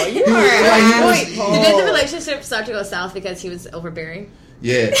asshole. You are an asshole. Did the relationship start to go south because he was overbearing?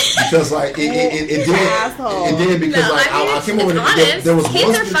 Yeah, because like it did because I came over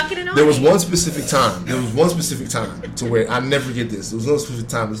there was one specific time. There was one specific time to where I never forget this. There was one specific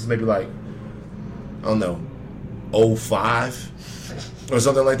time. This is maybe like I don't know, 05 or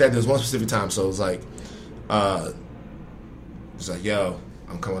something like that. There's one specific time. So it was like, it's like, yo,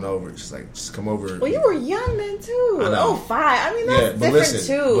 I'm coming over. She's like, just come over. Well, you were young then too. I know. 05. I mean, that's different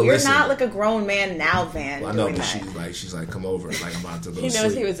too. You're not like a grown man now, Van. Well, I know, but she's like, come over. Like, I'm about to go to sleep. He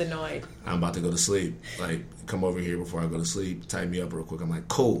knows he was annoyed. I'm about to go to sleep. Like, come over here before I go to sleep. Tie me up real quick. I'm like,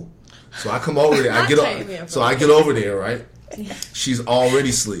 cool. So I come over there. I get over there, right? She's already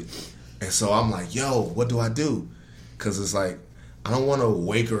asleep. And so I'm like, yo, what do I do? Because it's like, I don't want to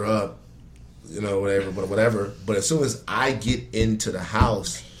wake her up, whatever. But as soon as I get into the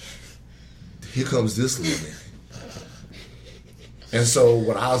house, here comes this little nigga. And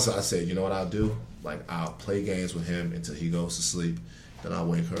so I said, you know what I'll do? Like, I'll play games with him until he goes to sleep. Then I'll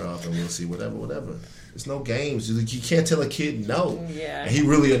wake her up and we'll see whatever. There's no games. You can't tell a kid no. Yeah. And he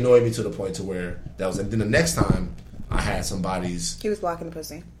really annoyed me to the point to where that was. And then the next time I had somebody's. He was blocking the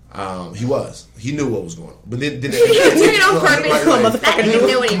pussy. He was. He knew what was going on. But then he was doing it on purpose. That nigga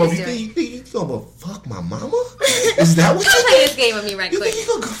knew what he was doing. You gonna fuck my mama? Is that what you play this game with me right quick? You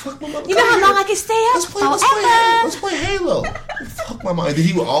gonna fuck my mama? You know how long I can stay up? Let's play Halo. Fuck my mama. And then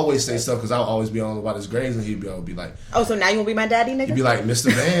he would always say stuff because I would always be on about his grades, and he'd be like, "Oh, so now you gonna be my daddy, nigga?" He'd be like,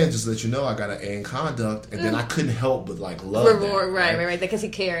 "Mr. Van, just to let you know, I got an A in conduct," and then I couldn't help but like love reward, right, because he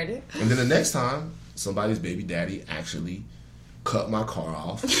cared. And then the next time, somebody's baby daddy actually cut my car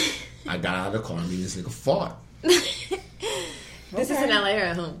off. I got out of the car and me and this nigga fought. This is in LA or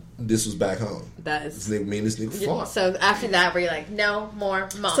at home? This was back home. That is. Me and this nigga fought. So after that, were you like, no more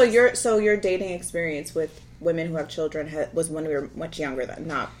moms? So your dating experience with women who have children was when we were much younger than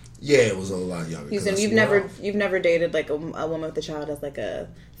not. Yeah, it was a lot younger. You've never dated like a woman with a child as like a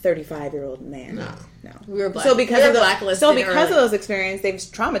 35-year-old man. No. We were black. So because of of those experiences, they've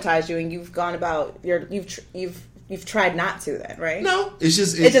traumatized you, and you've gone about you've tried not to then, right? No, it's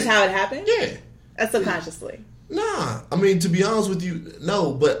just how it happened. Yeah, that's subconsciously. Nah, I mean, to be honest with you,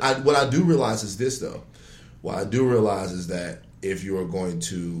 no. But what I do realize is this, though. What I do realize is that if you're going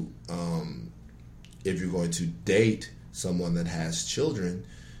to date someone that has children,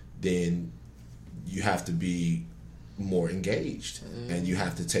 then you have to be more engaged, and you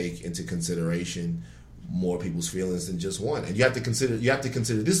have to take into consideration more people's feelings than just one. And you have to consider.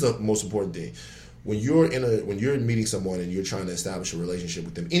 This is the most important thing. When you're meeting someone and you're trying to establish a relationship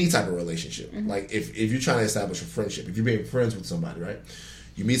with them, any type of relationship, like if you're trying to establish a friendship, if you're being friends with somebody, right?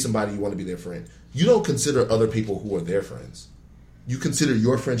 You meet somebody, you want to be their friend. You don't consider other people who are their friends. You consider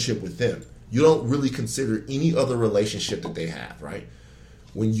your friendship with them. You don't really consider any other relationship that they have, right?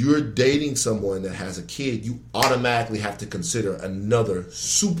 When you're dating someone that has a kid, you automatically have to consider another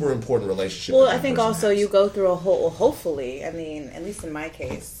super important relationship. Well, I think also you go through hopefully, I mean, at least in my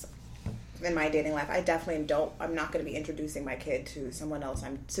case, in my dating life, I definitely I'm not going to be introducing my kid to someone else.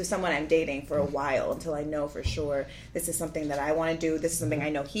 Someone I'm dating for a while until I know for sure this is something that I want to do. This is something I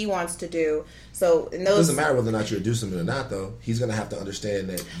know he wants to do. So it doesn't matter whether or not you introduce him or not, though. He's going to have to understand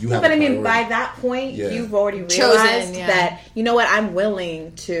that you have. But I mean, by that point, you've already realized that you know what, I'm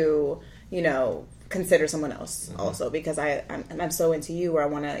willing to consider someone else also because I'm so into you, or I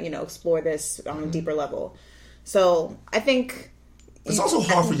want to explore this on a deeper level. So I think. It's also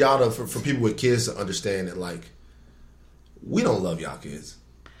hard for y'all for people with kids to understand that, like, we don't love y'all kids.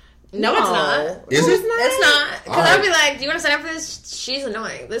 No, it's not. Is it? It's not. Because I'd be like, do you want to sign up for this? She's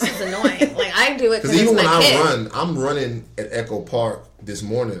annoying. This is annoying. Like, I do it because even when I'm running at Echo Park this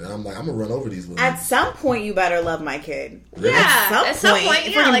morning, and I'm like, I'm going to run over these little. At some point, you better love my kid. Really? Yeah. At some point, yeah. Like,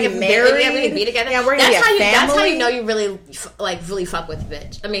 if we're going to be together. Yeah, we're going to be a family. That's how you know you really fuck with a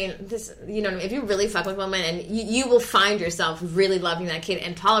bitch. I mean, if you really fuck with a woman, and you will find yourself really loving that kid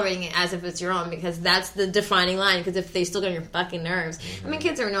and tolerating it as if it's your own, because that's the defining line. Because if they still get on your fucking nerves, I mean,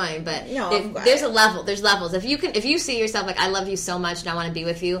 kids are annoying, but there's a level. There's levels. If you see yourself like, I love you so much and I want to be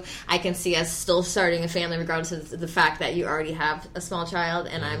with you, I can see us still starting a family regardless of the fact that you already have a small child. child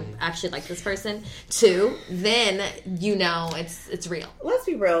and I'm actually like this person, 2, then it's real. Let's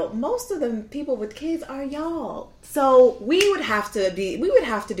be real. Most of the people with kids are y'all. So we would have to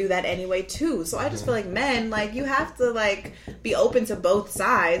do that anyway too. So I just feel like men, like you have to like be open to both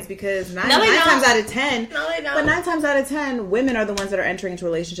sides because nine times out of 10, but 9 times out of 10, women are the ones that are entering into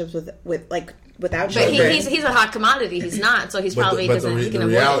relationships without children. But he's a hot commodity. He's not, so he's probably doesn't.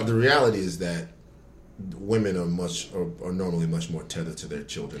 The reality is that women are normally much more tethered to their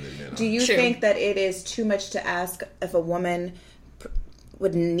children than men are. Do you think that it is too much to ask if a woman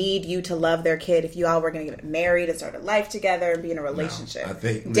would need you to love their kid if you all were going to get married and start a life together and be in a relationship? No, I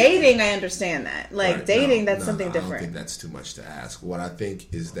think dating, I understand that. Like dating, that's something different. I don't think that's too much to ask. What I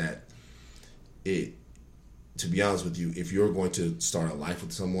think is that to be honest with you, if you're going to start a life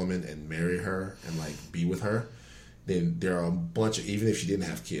with some woman and marry her and like be with her, then there are a bunch of, even if she didn't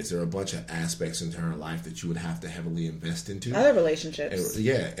have kids, there are a bunch of aspects into her life that you would have to heavily invest into. Other relationships.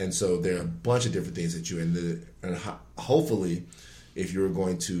 And so there are a bunch of different things that and hopefully if you're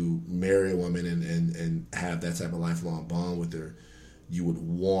going to marry a woman and have that type of lifelong bond with her, you would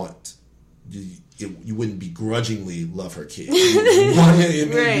want, you wouldn't begrudgingly love her kid.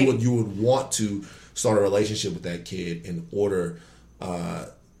 You would want to start a relationship with that kid in order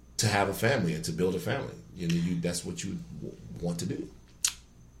to have a family and to build a family. That's what you want to do.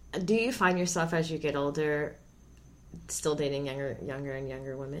 Do you find yourself as you get older still dating younger and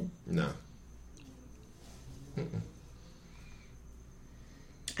younger women? No. Mm-mm.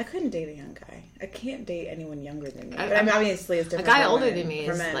 I couldn't date a young guy. I can't date anyone younger than me. But obviously, it's different. A guy older than me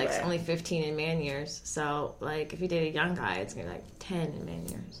is only 15 in man years. So, like, if you date a young guy, it's gonna be like 10 in man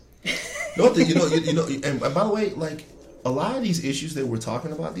years. And by the way, like a lot of these issues that we're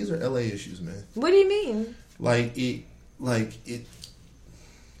talking about, these are LA issues, man. What do you mean?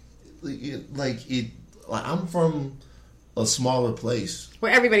 I'm from a smaller place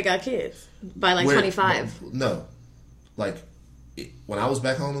where everybody got kids by 25. No, when I was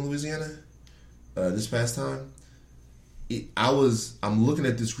back home in Louisiana, this past time, I'm looking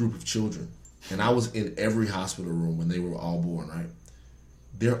at this group of children, and I was in every hospital room when they were all born. Right,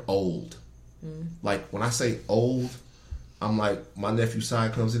 they're old. Mm. Like when I say old, I'm like, my nephew Cy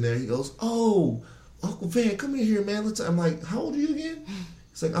comes in there. He goes, "Oh, Uncle Van, come in here, man." I'm like, "How old are you again?"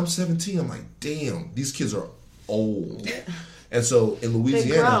 He's like, "I'm 17." I'm like, "Damn, these kids are old." And so in Louisiana,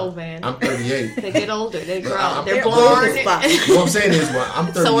 they grow, man. I'm 38. They get older. They grow. They're born. What I'm saying is, I'm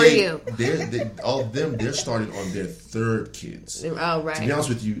 38. So are you. All of them, they're starting on their 3rd kids. Oh, right. To be honest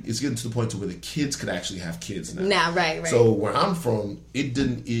with you, it's getting to the point to where the kids could actually have kids now. Nah, right. So where I'm from,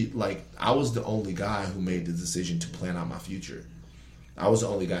 I was the only guy who made the decision to plan out my future. I was the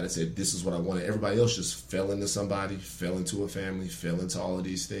only guy that said, this is what I wanted. Everybody else just fell into somebody, fell into a family, fell into all of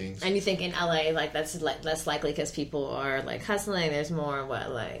these things. And you think in LA, that's less likely because people are hustling, there's more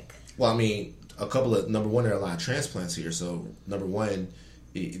Well, I mean, number one, there are a lot of transplants here. So number one,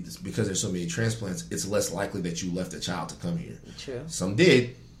 it's because there's so many transplants, it's less likely that you left a child to come here. True. Some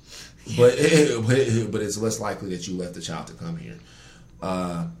did, but it's less likely that you left a child to come here.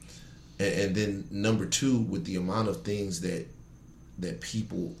 And then number 2, with the amount of things that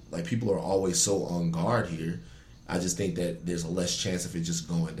people are always so on guard here, I just think that there's a less chance of it just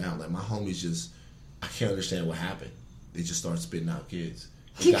going down. Like my homies I can't understand what happened. They just started spitting out kids.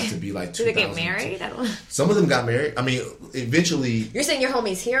 It got to be like 2000. Did they get married? Some of them got married. I mean, eventually. You're saying your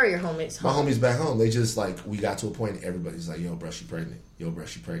homies here or your homies home? My homies back home. They just we got to a point. Everybody's like, "Yo, bro, she pregnant. Yo, bro,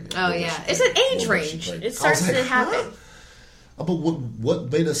 she pregnant." Oh yeah, it's an age range. It starts to happen. But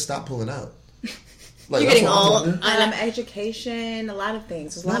what made us stop pulling out? You're getting old. Education, a lot of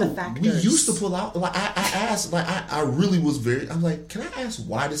things. There's a lot of factors. We used to pull out. I asked. I really was I'm like, can I ask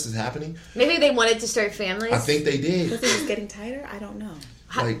why this is happening? Maybe they wanted to start families. I think they did. Was it just getting tighter? I don't know.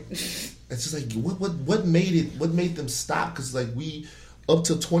 It's just like what made them stop? Because we up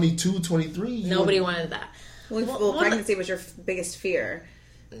to 22, 23. Nobody wanted that. Well, pregnancy was your biggest fear.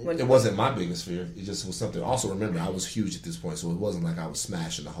 It wasn't my biggest fear. It just was something. Also, remember, I was huge at this point, so it wasn't like I was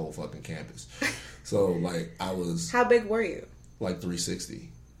smashing the whole fucking campus. So, I was... How big were you? 360.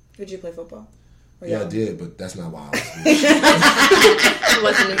 Did you play football? I did, but that's not why I was It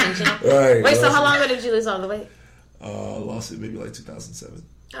wasn't intentional? Right. Wait, so how long ago did you lose all the weight? Lost it maybe 2007.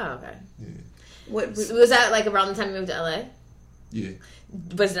 Oh, okay. Yeah. So was that around the time you moved to LA? Yeah.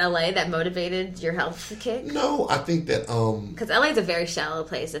 Was it LA that motivated your health kick? No, I think that... Because LA is a very shallow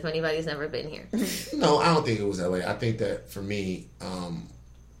place if anybody's never been here. No, I don't think it was LA. I think that for me,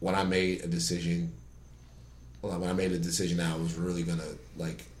 when I made a decision... when I made a decision that I was really going to,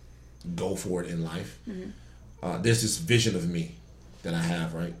 go for it in life, there's this vision of me that I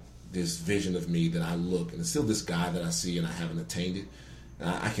have, right? this vision of me that I look, and it's still this guy that I see and I haven't attained it. And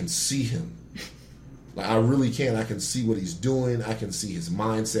I can see him. Like, I really can. I can see what he's doing. I can see his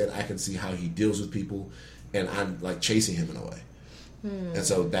mindset. I can see how he deals with people. And I'm, like, chasing him in a way. And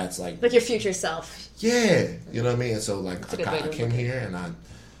so that's, like... Like your future self. Yeah. You know what I mean? And so, like, I came here and I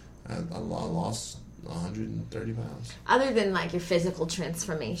lost 130 pounds. Other than, like, your physical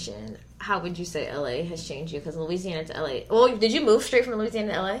transformation, how would you say LA has changed you? Because Louisiana to LA... Well, did you move straight from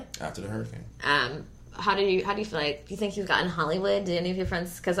Louisiana to LA? After the hurricane. How do you feel like? Do you think you've gotten Hollywood? Did any of your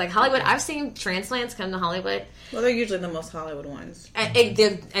friends? Because like Hollywood, I've seen transplants come to Hollywood. Well, they're usually the most Hollywood ones.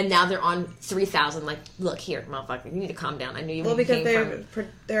 And now they're on 3,000. Like, look here, motherfucker, you need to calm down. I knew you. Well, because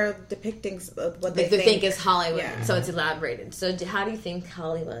they're depicting what they think is Hollywood, yeah. So it's elaborated. So how do you think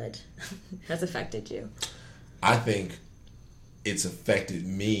Hollywood has affected you? I think it's affected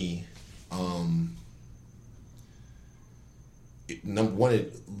me.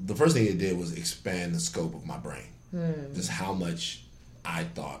 The first thing it did was expand the scope of my brain. Just how much I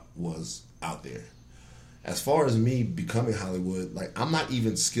thought was out there. As far as me becoming Hollywood, like, I'm not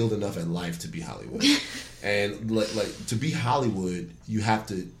even skilled enough at life to be Hollywood. And like to be Hollywood, you have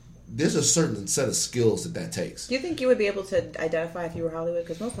to. There's a certain set of skills that takes. Do you think you would be able to identify if you were Hollywood?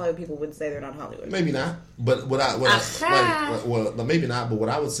 Because most Hollywood people would say they're not Hollywood. Maybe not. But maybe not. But what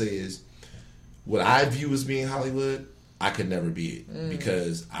I would say is, what I view as being Hollywood, I could never be it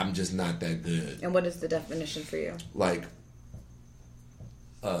because I'm just not that good. And what is the definition for you? Like,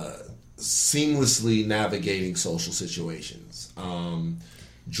 seamlessly navigating social situations,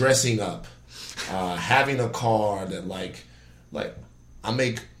 dressing up, having a car that like I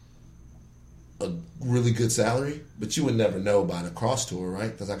make a really good salary, but you would never know by the Cross Tour,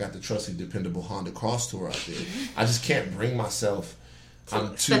 right? Because I got the trusty, dependable Honda Cross Tour out there. I just can't bring myself.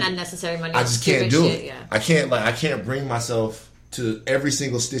 Spend unnecessary money. I just can't do it. Yeah. I can't bring myself to every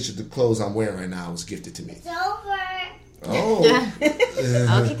single stitch of the clothes I'm wearing right now was gifted to me. It's over. Oh.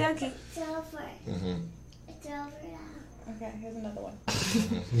 Okie dokie. It's over. Mm-hmm. It's over now. Okay, here's another one.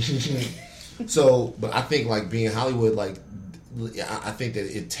 So, but I think like being Hollywood, like I think that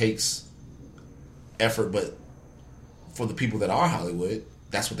it takes effort, but for the people that are Hollywood,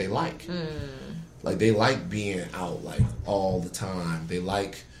 that's what they like. Like, they like being out, like, all the time. They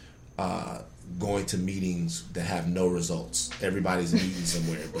like going to meetings that have no results. Everybody's meeting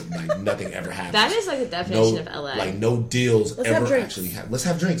somewhere, but, like, nothing ever happens. That is, like, the definition of LA. Like, no deals ever actually happen. Let's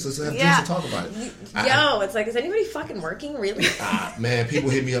have drinks. Let's have drinks and talk about it. It's like, is anybody fucking working, really? Man,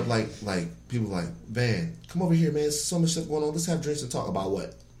 people hit me up like people like, Van, come over here, man. There's so much stuff going on. Let's have drinks and talk about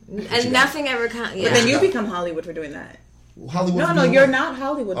what? And nothing ever comes. Yeah. But then you become Hollywood for doing that. Hollywood. No, you're not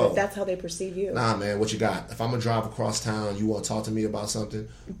Hollywood, but that's how they perceive you. Nah, man, what you got? If I'm gonna drive across town, you want to talk to me about something?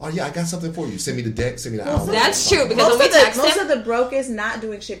 Oh yeah, I got something for you. Send me the deck. Send me the album. That's true because most of the brokest, not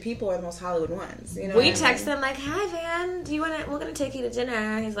doing shit people are the most Hollywood ones. You know, we text them like, "Hi, Van, do you want to? We're gonna take you to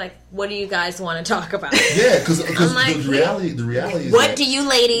dinner." He's like, "What do you guys want to talk about?" Yeah, because like, the reality is, what do you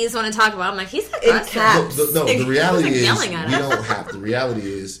ladies want to talk about? I'm like, he's got caps. The reality is, we don't have. The reality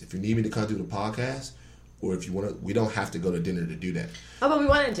is, if you need me to come do the podcast. Or if you want to, we don't have to go to dinner to do that. Oh, but we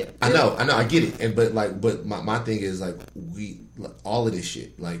wanted to. I know, I get it. But my thing is like all of this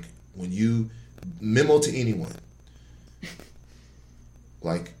shit. Like when you memo to anyone,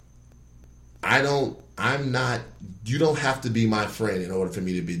 like you don't have to be my friend in order for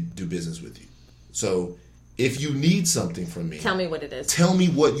me to do business with you. So if you need something from me, tell me what it is. Tell me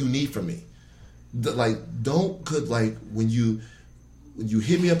what you need from me. When you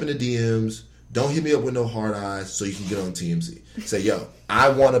hit me up in the DMs. Don't hit me up with no hard eyes so you can get on TMZ. Say, yo, I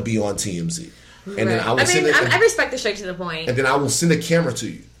want to be on TMZ. And then I will I respect the straight to the point. And then I will send a camera to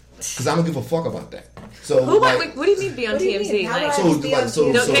you. Because I don't give a fuck about that. So, what do you mean be on TMZ? Can you be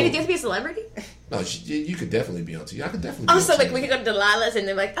a celebrity? No, you could definitely be on TV. I could definitely. So like we could go to Delilah's and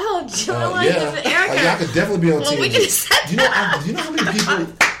they're like, "Oh, Joella, Erica." I could definitely be on TV. We can set do you know how many people?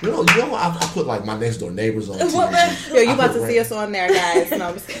 You know, I put like my next door neighbors on TV. Yo, you about to see us on there, guys? No,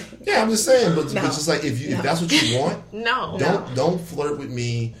 I'm just kidding. Yeah, I'm just saying, but just like if that's what you want, don't flirt with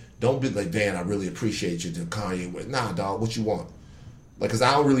me. Don't be like, Dan, I really appreciate you to Kanye with. Nah, dog, what you want? Like, because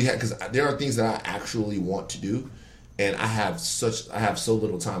I don't really have. Because there are things that I actually want to do. And I have so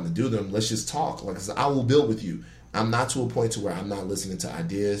little time to do them. Let's just talk. Like, 'cause I will build with you. I'm not to a point to where I'm not listening to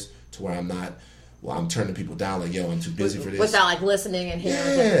ideas, to where I'm turning people down. Like, yo, I'm too busy for this. Without like listening and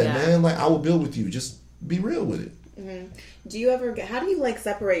hearing. Yeah, man. Like, I will build with you. Just be real with it. Mm-hmm. Do you ever? How do you like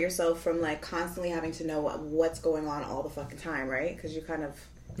separate yourself from like constantly having to know what's going on all the fucking time, right? Because you kind of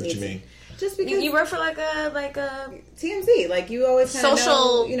What you mean? Just because you work for like a TMZ, like you always kind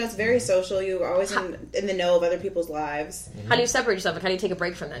social. Of know, it's very social. You're always in the know of other people's lives. Mm-hmm. How do you separate yourself? Like, how do you take a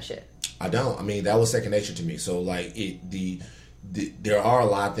break from that shit? I don't. I mean, that was second nature to me. So like there are a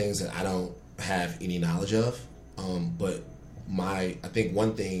lot of things that I don't have any knowledge of. But I think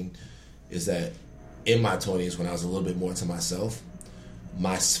one thing is that in my 20s, when I was a little bit more into myself,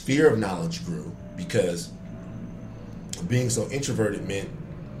 my sphere of knowledge grew because being so introverted meant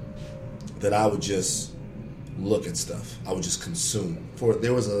that I would just look at stuff. I would just consume.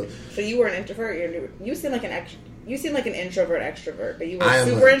 So you were an introvert. You seem like an introvert extrovert, but you were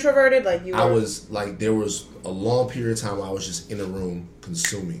super introverted. Like you. I was like, there was a long period of time where I was just in a room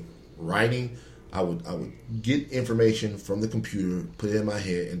consuming, writing. I would get information from the computer, put it in my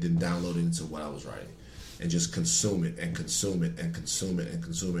head, and then download it into what I was writing, and just consume it and consume it and consume it and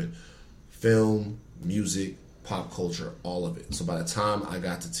consume it. Film, music, pop culture, all of it. So by the time I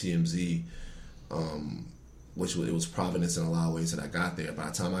got to TMZ, it was providence in a lot of ways that I got there. By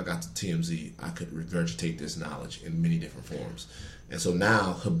the time I got to TMZ, I could regurgitate this knowledge in many different forms. And so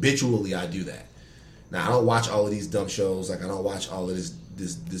now, habitually, I do that. Now, I don't watch all of these dumb shows. Like, I don't watch all of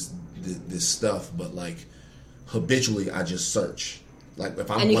this stuff. But, like, habitually, I just search. Like,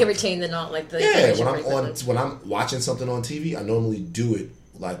 if I'm... And you can retain the not like the... Yeah, when I'm watching something on TV, I normally do it,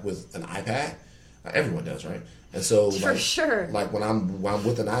 like, with an iPad. Everyone does, right? And so, for sure, like when I'm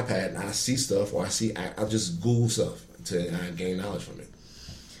with an iPad and I see stuff or I just Google stuff to gain knowledge from it.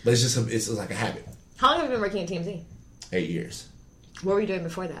 But it's like a habit. How long have you been working at TMZ? 8 years. What were you doing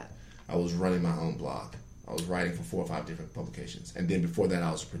before that? I was running my own blog. I was writing for 4 or 5 different publications, and then before that,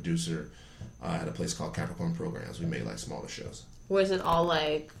 I was a producer at a place called Capricorn Programs. We made like smaller shows. Was it all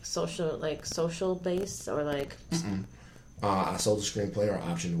like social based or like? I sold a screenplay or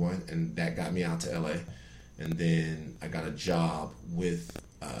optioned one, and that got me out to LA. And then I got a job with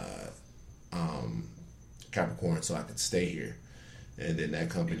Capricorn so I could stay here. And then that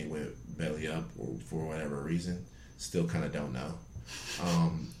company went belly up for whatever reason. Still kind of don't know.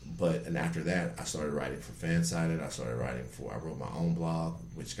 And after that, I started writing for Fansided. I wrote my own blog,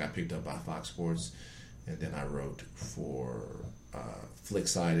 which got picked up by Fox Sports. And then I wrote for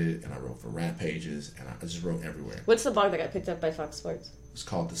Flicksided, and I wrote for Rap Pages, and I just wrote everywhere. What's the blog that got picked up by Fox Sports? It's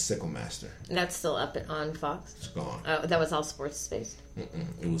called The Sickle Master. And that's still up on Fox? It's gone. Oh, that was all sports based?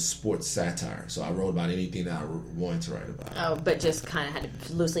 It was sports satire. So I wrote about anything that I wanted to write about. Oh, but just kind of had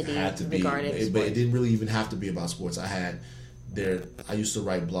to loosely be regarded. But it didn't really even have to be about sports. I used to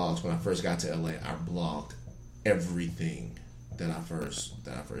write blogs. When I first got to LA, I blogged everything that I first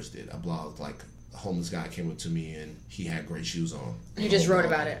did. I blogged like a homeless guy came up to me and he had great shoes on. You just wrote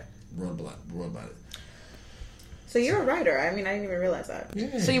about it? Wrote about it. So you're a writer. I mean, I didn't even realize that.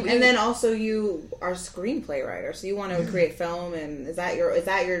 Yeah. So and then also you are a screenplay writer. So you want to create film, and is that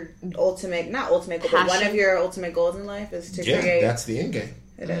your ultimate, not ultimate goal, but one of your ultimate goals in life is to create? Yeah, that's the end game.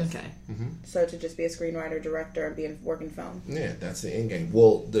 It is. Okay. Mm-hmm. So to just be a screenwriter, director, and work in film. Yeah, that's the end game.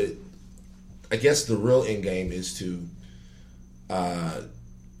 Well, I guess the real end game is to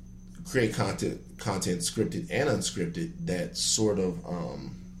create content scripted and unscripted that sort of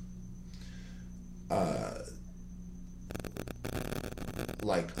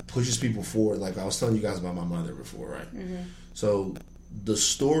like pushes people forward. Like I was telling you guys about my mother before, right? Mm-hmm. So the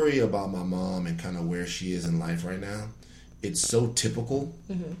story about my mom and kind of where she is in life right now, it's so typical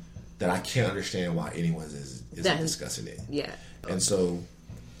that I can't understand why anyone isn't discussing it. Yeah. And so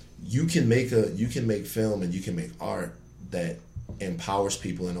you can make film and you can make art that empowers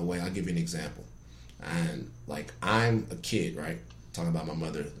people in a way. I'll give you an example. And like I'm a kid, right? Talking about my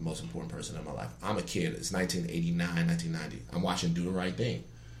mother, the most important person in my life. I'm a kid. It's 1989, 1990. I'm watching Do the Right Thing.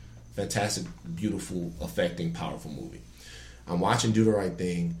 Fantastic, beautiful, affecting, powerful movie. I'm watching Do the Right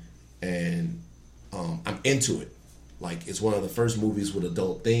Thing, and I'm into it. Like it's one of the first movies with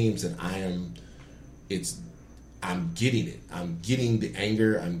adult themes, and I'm getting it. I'm getting the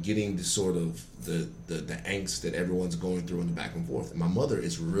anger. I'm getting the sort of the angst that everyone's going through in the back and forth. And my mother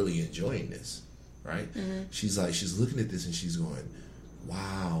is really enjoying this. Right? Mm-hmm. She's looking at this and she's going,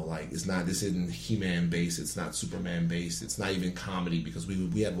 wow, like this isn't He-Man based, it's not Superman based, it's not even comedy, because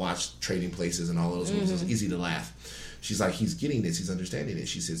we had watched Trading Places and all of those movies. It was easy to laugh. She's like, he's getting this, he's understanding it.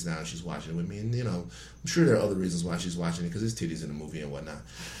 She sits down and she's watching it with me, and I'm sure there are other reasons why she's watching it, because there's titties in the movie and whatnot.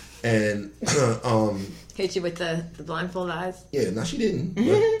 And hit you with the blindfold eyes? Yeah, no, she didn't. But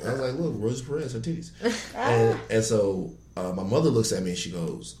I was like, look, Rosa Perez, her titties. and so my mother looks at me and she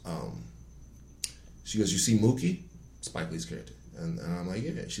goes, you see Mookie? Spike Lee's character. And I'm like,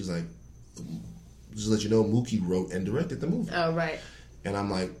 yeah. She's like, just to let you know, Mookie wrote and directed the movie. Oh, right. And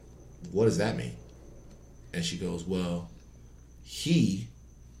I'm like, what does that mean? And she goes, well, he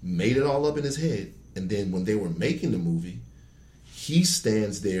made it all up in his head. And then when they were making the movie, he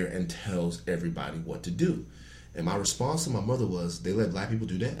stands there and tells everybody what to do. And my response to my mother was, they let black people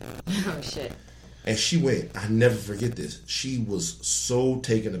do that? Oh, shit. And she went, I never forget this. She was so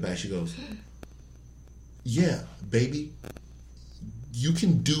taken aback. She goes, yeah, baby, you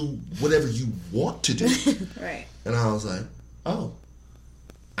can do whatever you want to do. Right. And I was like, oh,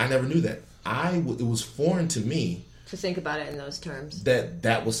 I never knew that. It was foreign to me to think about it in those terms.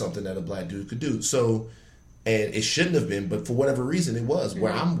 That was something that a black dude could do. So, and it shouldn't have been, but for whatever reason, it was.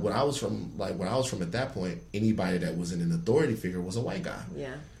 Where I was from at that point, anybody that was in an authority figure was a white guy.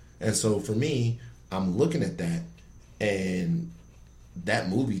 Yeah. And so for me, I'm looking at that, and that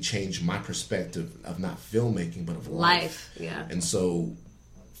movie changed my perspective of not filmmaking, but of life. Yeah. And so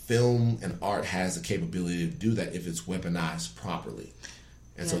film and art has the capability to do that if it's weaponized properly.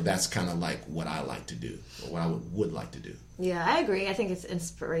 And so that's kind of like what I like to do, or what I would like to do. Yeah, I agree. I think it's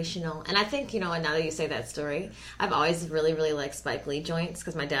inspirational. And I think, now that you say that story, I've always really, really liked Spike Lee joints,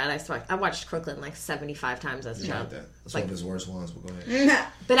 because my dad, I watched Crooklyn like 75 times as a child. Like that. That's one of his worst ones, but go ahead.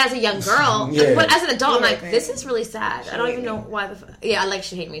 But as a young girl, but as an adult, I'm like, this is really sad. I don't even know why I like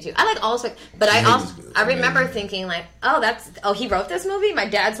She Hate Me Too. I like all Spike, but I remember thinking like, he wrote this movie? My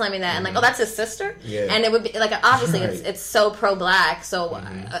dad telling me that, and like, oh, that's his sister? Yeah. And it would be like, obviously it's so pro-black, so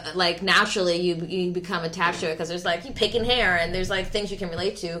like naturally you become attached to it, because there's like, you picking hair, and there's like things you can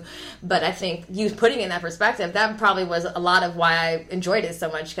relate to. But I think you putting it in that perspective, that probably was a lot of why I enjoyed it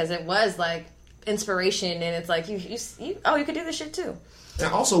so much, because it was like inspiration, and it's like you could do this shit too.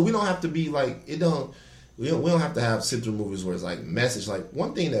 And also, we don't have to be like we don't have to have sit through movies where it's like message. Like,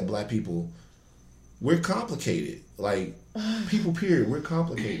 one thing that black people, we're complicated. Like, people, period, we're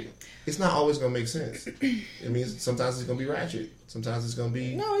complicated. It's not always gonna make sense. It means sometimes it's gonna be ratchet. Sometimes it's gonna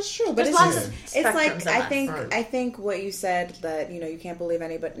be... No, it's true, but it's like I think what you said, that you can't believe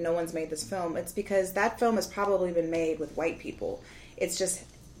no one's made this film. It's because that film has probably been made with white people. It's just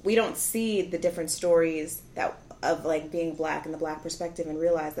we don't see the different stories of like being black and the black perspective, and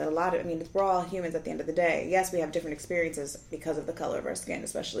realize that we're all humans at the end of the day. Yes, we have different experiences because of the color of our skin,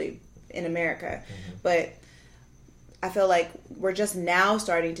 especially in America, but I feel like we're just now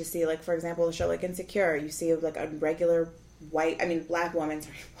starting to see, like, for example, a show like Insecure. You see like a regular black woman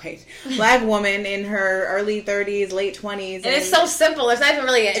in her early 30s, late 20s. And it's so simple. It's not even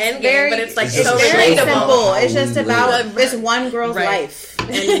really an end game, but it's like so very simple. It's just about this one girl's life.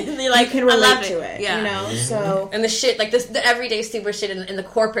 And you can relate to it. Yeah. So. And the shit, like the everyday stupid shit in the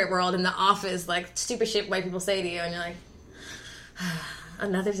corporate world, in the office, like stupid shit white people say to you, and you're like,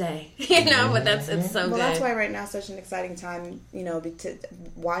 another day, but it's so good. Well, that's why right now is such an exciting time,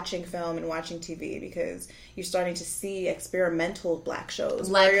 watching film and watching TV, because you're starting to see experimental black shows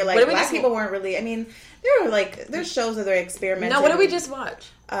where you're like, black people weren't really, there's shows that are experimental. No, what did we just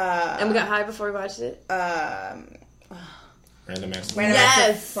watch? And we got high before we watched it? Random Acts of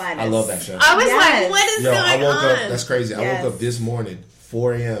Yes. I love that show. I was like, what is going on? I woke up, that's crazy. I woke up this morning,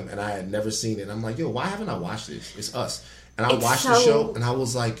 4 a.m., and I had never seen it. And I'm like, why haven't I watched this? It's Us. And I watched the show, and I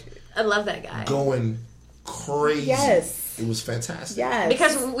was like... I love that guy. Going crazy. Yes. It was fantastic. Yes.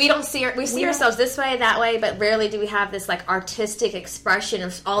 Because we don't see... We see ourselves this way, that way, but rarely do we have this, like, artistic expression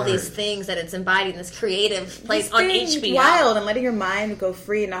of all these things that it's embodied in this creative place on HBO. Wild, and letting your mind go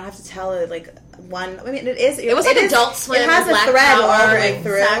free and not have to tell it, like... It was like Adult Swim. It has a thread all the way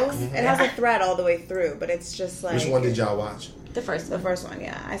through. It has a thread all the way through, but it's just like... Which one did y'all watch? The first one. The first one,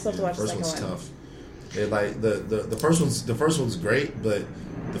 yeah. I still have to watch the second one. The first one's tough. It, like the first one's great, but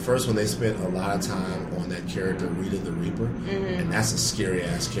the first one they spent a lot of time on that character Rita the Reaper, and that's a scary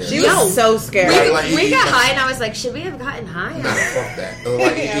ass character. She was so scary. We got high, and I was like, should we have gotten high? Nah, fuck that.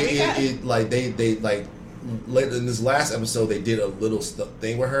 In this last episode, they did a little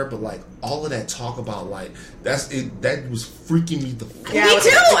thing with her, but like all of that talk about like that was freaking me the fuck out. Me too.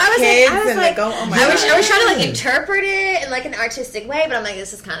 I was like, I was trying to like interpret it in like an artistic way, but I'm like,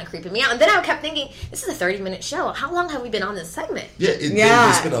 this is kind of creeping me out. And then I kept thinking, this is a 30-minute show. How long have we been on this segment? Yeah,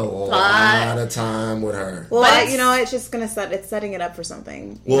 they spent a lot of time with her. Well, it's just it's setting it up for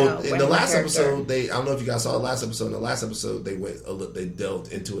something. In the last episode, I don't know if you guys saw the last episode. In the last episode, they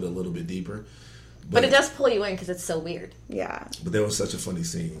delved into it a little bit deeper. But it does pull you in because it's so weird. Yeah. But there was such a funny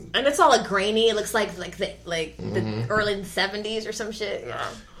scene. And it's all like grainy. It looks like the early 70s or some shit. Yeah.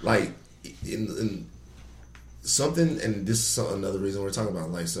 Like in something, and this is another reason we're talking about.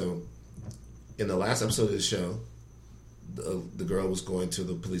 Like, so in the last episode of the show, the girl was going to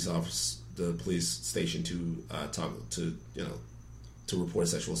the police station to to report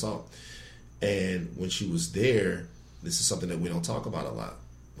sexual assault. And when she was there, this is something that we don't talk about a lot.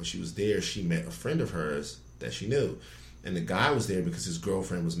 When she was there, she met a friend of hers that she knew. and the guy was there because his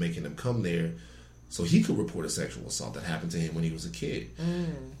girlfriend was making him come there so he could report a sexual assault that happened to him when he was a kid.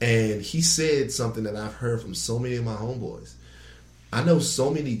 And he said something that I've heard from so many of my homeboys. I know so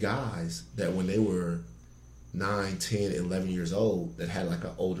many guys that when they were 9, 10, 11 years old that had like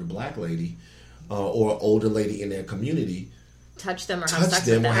an older black lady or an older lady in their community touch them or have sex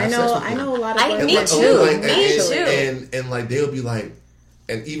with them. I know a lot of me too. And like they'll be like,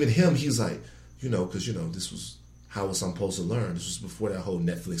 and even him, he's like, because this was how was I'm supposed to learn. This was before that whole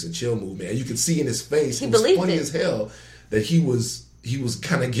Netflix and chill movement. And you could see in his face, he was funny as hell that he was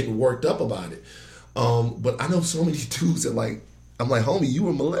kind of getting worked up about it. But I know so many dudes that like, I'm like, homie, you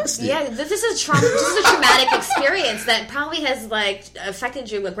were molested. Yeah, this is a traumatic experience that probably has like affected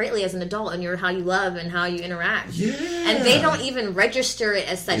you greatly as an adult and how you love and how you interact. Yeah, and they don't even register it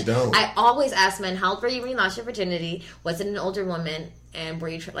as such. They don't. I always ask men, how old were you when you lost your virginity? Was it an older woman? And were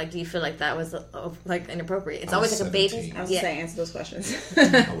you do you feel like that was like inappropriate? It's always like 17. a baby. I was saying, answer those questions.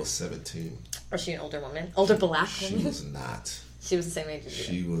 I was 17. Was she an older woman? Older black woman? She was not. She was the same age as you.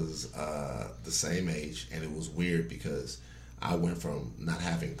 She was the same age, and it was weird because I went from not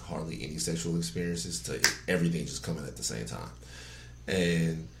having hardly any sexual experiences to everything just coming at the same time.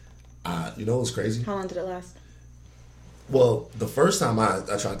 And you know what's crazy? How long did it last? Well, the first time I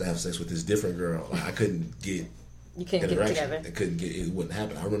tried to have sex with this different girl, like, I couldn't get you couldn't get it together. It wouldn't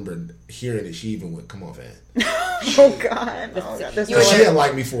happen. I remember hearing it. She even went, "Come on, fan." Oh God! She hadn't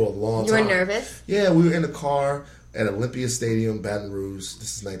liked me for a long time. You were nervous? Yeah, we were in the car at Olympia Stadium, Baton Rouge.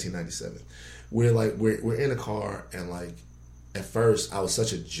 This is 1997. We're in the car, and like at first I was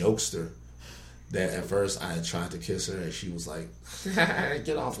such a jokester that at first I tried to kiss her, and she was like,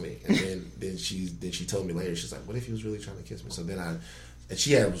 "Get off me!" And then she told me later, she's like, "What if he was really trying to kiss me?" So then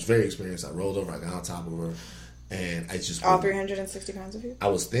was very experienced. I rolled over, I got on top of her. And I just all 360 pounds of you. I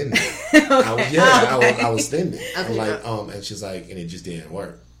was thin. Okay. I was thin. Okay. I'm like, and she's like, and it just didn't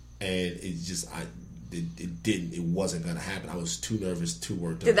work. And it wasn't gonna happen. I was too nervous, too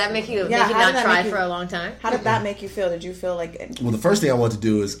worked up. Did that make you not try for a long time? How did that make you feel? Did you feel like? Well, the first thing I wanted to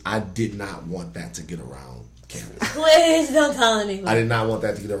do is I did not want that to get around campus. Please don't tell anyone. I did not want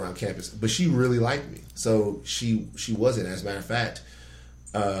that to get around campus, but she really liked me, so she wasn't. As a matter of fact,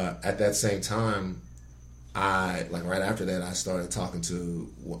 at that same time, right after that, I started talking to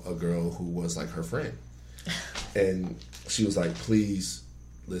a girl who was like her friend, and she was like, "Please,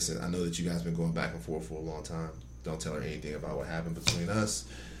 listen. I know that you guys been going back and forth for a long time. Don't tell her anything about what happened between us,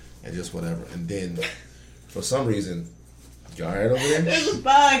 and just whatever." And then, for some reason, you all right over there? There's a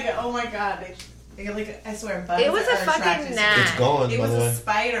bug. Oh my God! I swear, bugs. It was a fucking gnat. It's gone. It was a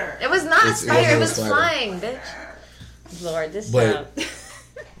spider. It was not a spider. It was flying, bitch. Lord, this job.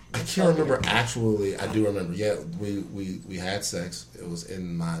 I can't remember actually. I do remember. Yeah, we had sex. It was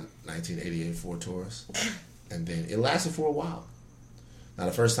in my 1988 Ford Taurus, and then it lasted for a while. Now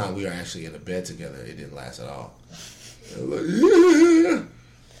the first time we were actually in a bed together, it didn't last at all. I was like, yeah.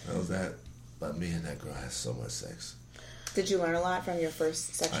 That was that. But me and that girl had so much sex. Did you learn a lot from your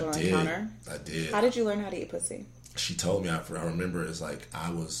first sexual encounter? I did. How did you learn how to eat pussy? She told me. I remember it's like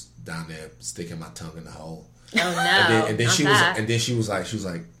I was down there sticking my tongue in the hole. Oh no! And then she was like.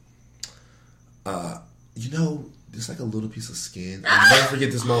 There's like a little piece of skin. I'll never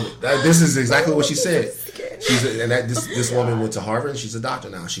forget this moment. This is exactly what she said. This woman went to Harvard and she's a doctor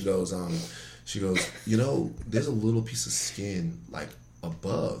now. She goes, there's a little piece of skin like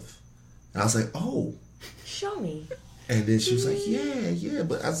above. And I was like, oh, show me. And then she was like, yeah,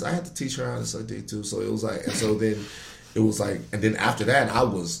 but I had to teach her how to suck dick too. So it was like, and so then it was like, and then after that, I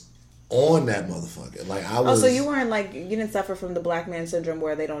was on that motherfucker. Like I was. Oh, so you weren't like, you didn't suffer from the black man syndrome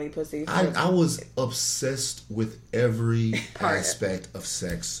where they don't eat pussy. I was obsessed with every aspect of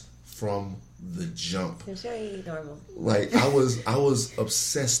sex from the jump. It's very normal. Like I was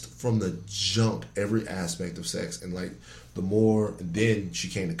obsessed from the jump, every aspect of sex, and like and then she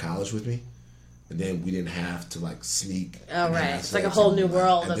came to college with me, and then we didn't have to like sneak. Oh right, it's like a whole new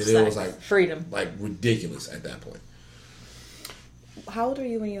world of sex. It was like freedom, like ridiculous at that point. How old were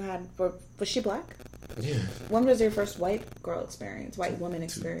you when you had? Was she black? Yeah. When was your first white girl experience? White woman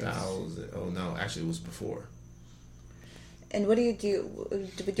experience? 2000. Oh no, actually it was before. And what do you do?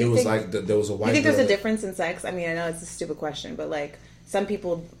 It was like there was a white. Do you think there's a difference in sex? I mean, I know it's a stupid question, but like some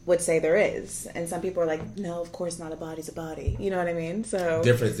people would say there is, and some people are like, no, of course not. A body's a body. You know what I mean? So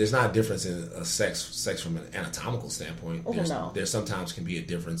difference. There's not a difference in sex from an anatomical standpoint. Oh no. There sometimes can be a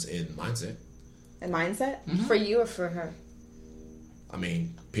difference in mindset. And mindset mm-hmm. For you or for her? I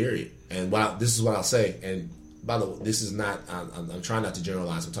mean, period. And this is what I'll say. And by the way, this is not. I'm trying not to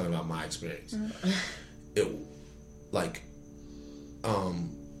generalize. I'm talking about my experience. Mm-hmm. It like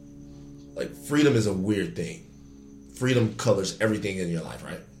freedom is a weird thing. freedom colors everything in your life,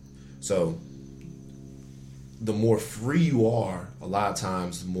 right? So the more free you are, a lot of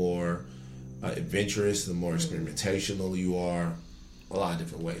times the more adventurous, the more experimentational you are, a lot of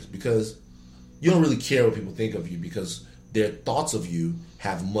different ways. Because you don't really care what people think of you because their thoughts of you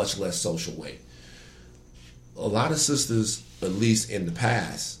have much less social weight. A lot of sisters, at least in the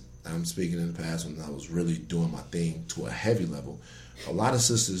past, I'm speaking in the past when I was really doing my thing to a heavy level, a lot of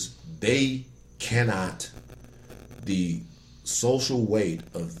sisters, they cannot, the social weight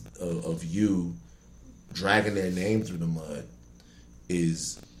of you dragging their name through the mud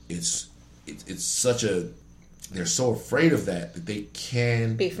it's such a, they're so afraid of that they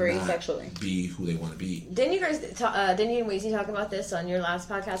can be free sexually, be who they want to be. Didn't you guys didn't you and Weezy talk about this on your last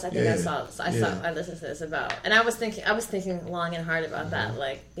podcast? I think I listened to this about, and I was thinking long and hard about that,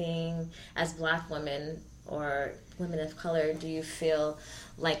 like being as Black women or women of color, do you feel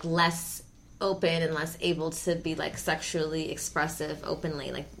like less open and less able to be like sexually expressive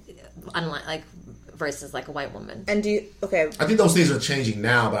openly, like unlike like versus like a white woman? And I think those things are changing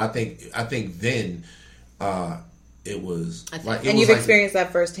now, but I think then it was like, and you've experienced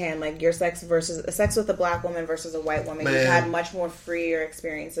that firsthand, like your sex with a Black woman versus a white woman. Man, you've had much more freer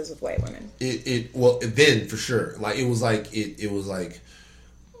experiences with white women. Then for sure, like it was like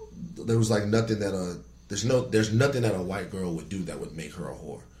there was like nothing that there's nothing that a white girl would do that would make her a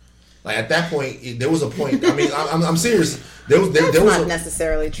whore. Like at that point, there was a point. I mean, I'm serious. There was not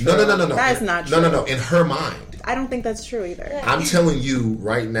necessarily true. No. That is not true. No. In her mind, I don't think that's true either. I'm telling you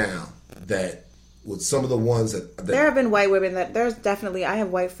right now that with some of the ones that there have been white women that there's definitely. I have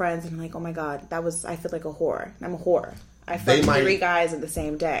white friends and I'm like, oh my god, I feel like a whore. I'm a whore. I fucked 3 guys in the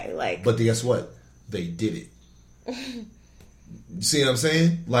same day. Like, but guess what? They did it. You see what I'm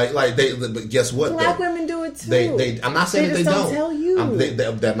saying? Like but guess what? Black women do it too. They I'm not saying they that they don't. Tell you.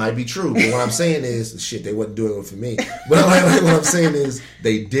 That might be true. But what I'm saying is, shit, they wasn't doing it for me. But what I'm saying is,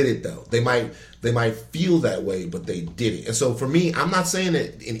 they did it though. They might feel that way, but they did it. And so for me, I'm not saying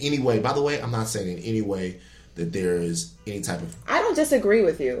it in any way. By the way, I'm not saying in any way that there is any type of... I don't disagree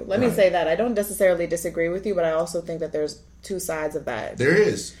with you. Let me say that. I don't necessarily disagree with you, but I also think that there's 2 sides of that. There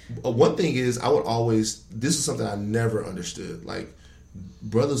is. One thing is, I would always... This is something I never understood. Like,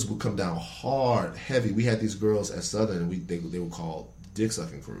 brothers would come down hard, heavy. We had these girls at Southern, and they were called dick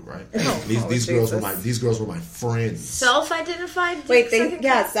sucking crew, right? These girls were my friends. Self-identified. Wait,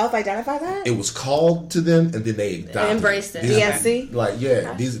 self-identify that? It was called to them, and then they embraced it. DSC. Like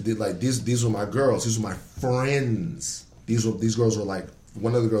these were my girls. These were my friends. These girls were like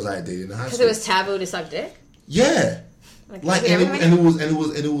one of the girls I had dated in high school. Because it was taboo to suck dick. Yeah. Like and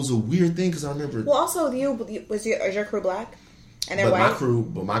it was a weird thing because I remember. Well, also is your crew Black? And they're white?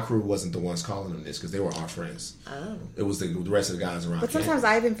 But my crew wasn't the ones calling them this because they were our friends. Oh. It was the rest of the guys around. But sometimes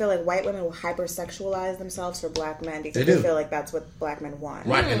I even feel like white women will hypersexualize themselves for Black men because they feel like that's what Black men want.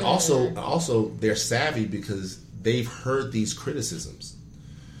 Right, and also they're savvy because they've heard these criticisms.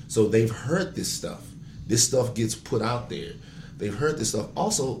 So they've heard this stuff. This stuff gets put out there. They've heard this stuff.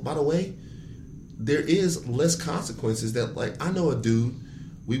 Also, by the way, there is less consequences that, like, I know a dude,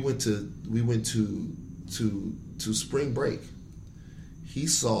 we went to spring break. He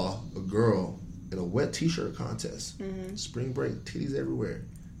saw a girl in a wet t-shirt contest. Mm-hmm. Spring break, titties everywhere,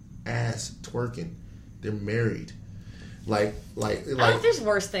 ass twerking. They're married. Like there's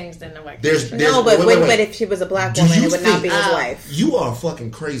worse things than a wet t-shirt. But if she was a Black woman, it would not be his wife. You are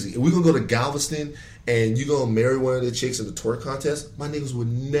fucking crazy. If we're gonna go to Galveston and you gonna marry one of the chicks in the twerk contest, my niggas would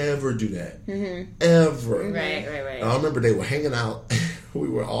never do that. Mm-hmm. Ever. Right. I remember they were hanging out. We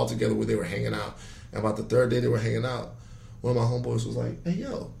were all together where they were hanging out. And about the 3rd day they were hanging out, one of my homeboys was like, "Hey,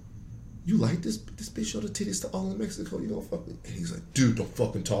 yo, you like this bitch show the titties to all in Mexico? You don't fuck with?" And he's like, "Dude, don't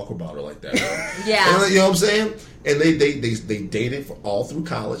fucking talk about her like that." Yeah. And, you know what I'm saying? And they dated for all through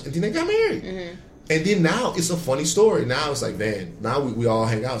college, and then they got married. Mm-hmm. And then now it's a funny story. Now it's like, Van, now we all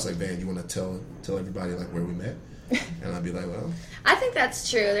hang out. It's like, Van, you want to tell everybody like where we met? And I'd be like, well, I think that's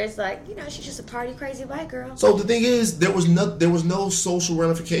true. There's like, she's just a party crazy white girl. So the thing is, there was no social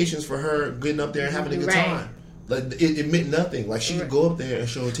ramifications for her getting up there and having a good time. Like it meant nothing. Like she could go up there and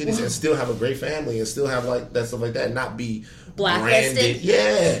show her titties and still have a great family and still have like that stuff like that, and not be blacklisted.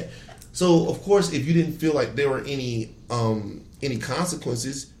 Yeah. So of course, if you didn't feel like there were any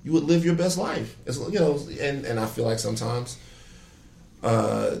consequences, you would live your best life. And I feel like sometimes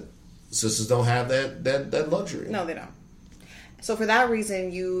sisters don't have that luxury. No, they don't. So for that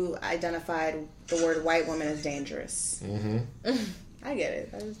reason, you identified the word white woman as dangerous. Mm-hmm. I get it.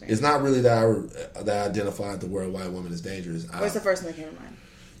 It's not really that I identified the word white woman as dangerous. What's the first thing that came to mind?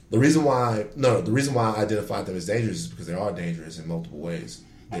 The reason why I identified them as dangerous is because they are dangerous in multiple ways.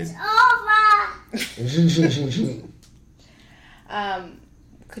 It's over.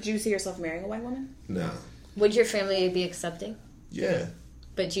 Could you see yourself marrying a white woman? No. Would your family be accepting? Yeah.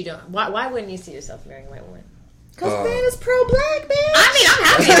 But you don't. Why wouldn't you see yourself marrying a white woman? Because Ben is pro-black, man. I mean, I'm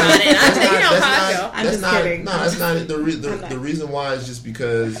happy about it. I'm just kidding. No, that's not it. The reason why is just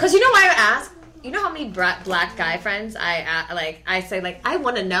because... Because you know why I ask? You know how many black guy friends I say, like, I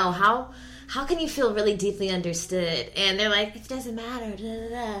want to know how can you feel really deeply understood? And they're like, it doesn't matter. Da, da,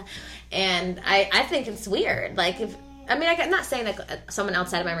 da. And I think it's weird. Like, I'm not saying that someone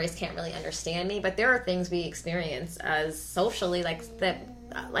outside of my race can't really understand me, but there are things we experience as socially, like, that,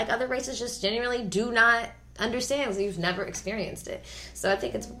 like, other races just genuinely do not understand because you've never experienced it. So I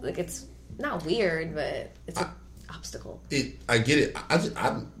think it's not weird, but it's an obstacle. I get it.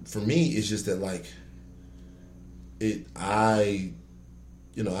 I for me, it's just that, like, I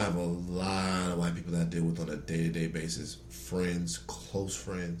have a lot of white people that I deal with on a day-to-day basis. Friends, close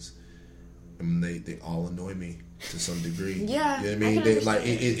friends. And they all annoy me to some degree. Yeah. You know what I mean?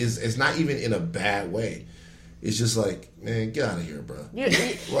 It's not even in a bad way. It's just like, man, get out of here, bro. Me too.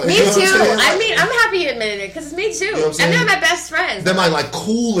 I mean, I'm happy you admitted it because it's me too. You know and they're my best friends. They're like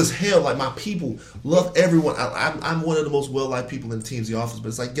cool as hell. Like, my people love everyone. I'm one of the most well-liked people in the team's office, but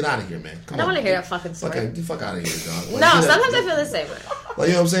it's like, get out of here, man. I don't want to hear that fucking story. Okay, get the fuck out of here, dog. Like, no, sometimes I feel the same way. Like,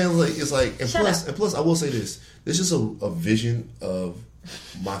 you know what I'm saying? Like, it's like, and plus, I will say this. There's just a vision of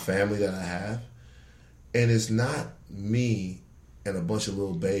my family that I have, and it's not me and a bunch of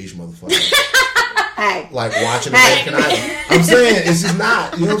little beige motherfuckers. Like watching American Idol. I'm saying it's just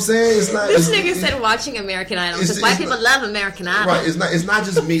not. You know what I'm saying? It's not. This nigga said watching American Idol because white people love American Idol. Right. It's not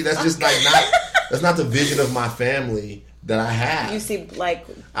just me. That's just like not. That's not the vision of my family that I have. You see, like,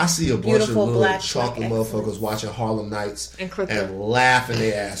 I see a bunch of little chocolate motherfuckers watching Harlem Nights and laughing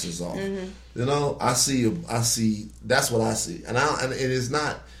their asses off. Mm-hmm. You know, I see. That's what I see, and it is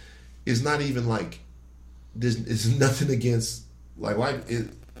not. It's not even like. It's nothing against like white.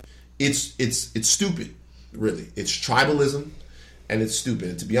 It's stupid, really. It's tribalism, and it's stupid.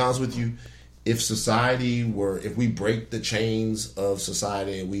 And to be honest with you, if we break the chains of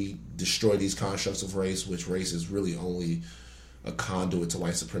society and we destroy these constructs of race, which race is really only a conduit to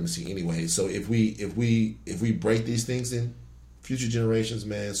white supremacy anyway. So if we break these things in future generations,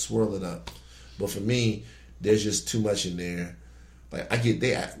 man, swirl it up. But for me, there's just too much in there. Like,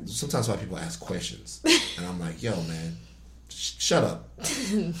 sometimes white people ask questions, and I'm like, yo, man. Shut up.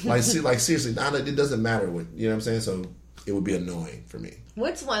 Seriously, it doesn't matter what, you know what I'm saying? So it would be annoying for me.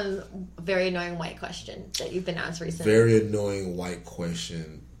 What's one very annoying white question that you've been asked recently? Very annoying white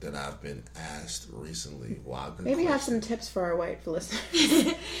question that I've been asked recently. Wow. Maybe have some tips for our white listeners.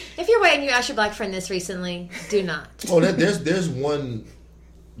 If you're white and you asked your black friend this recently, do not. Oh, there's one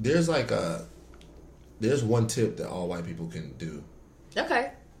tip that all white people can do.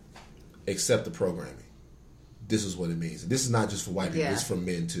 Okay. Accept the programming. This is what it means. This is not just for white people. Yeah. This is for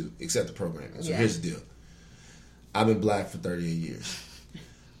men too. Accept the programming. So here's the deal. I've been black for 38 years.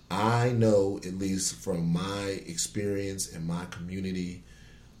 I know, at least from my experience in my community,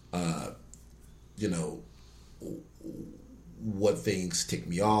 what things tick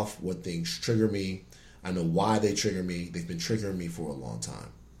me off, what things trigger me. I know why they trigger me. They've been triggering me for a long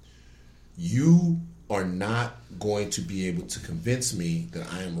time. You are not going to be able to convince me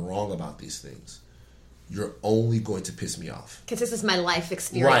that I am wrong about these things. You're only going to piss me off. Because this is my life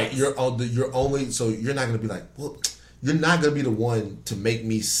experience. Right. You're only, so you're not going to be like, well, you're not going to be the one to make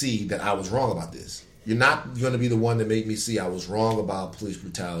me see that I was wrong about this. You're not going to be the one to make me see I was wrong about police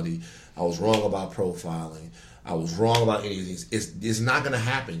brutality. I was wrong about profiling. I was wrong about any of these. It's not going to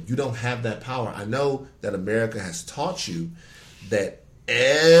happen. You don't have that power. I know that America has taught you that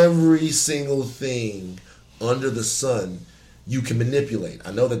every single thing under the sun you can manipulate.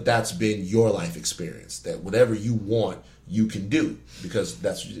 I know that that's been your life experience, that whatever you want, you can do,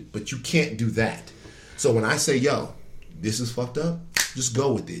 but you can't do that. So when I say, yo, this is fucked up, just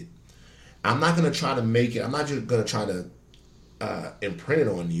go with it. I'm not going to try to make it, I'm not just going to try to imprint it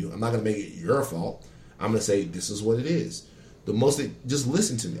on you. I'm not going to make it your fault. I'm going to say, this is what it is. Just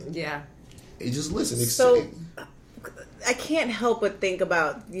listen to me. Yeah. Just listen. So, I can't help but think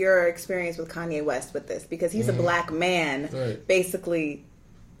about your experience with Kanye West with this, because he's a black man, right. Basically.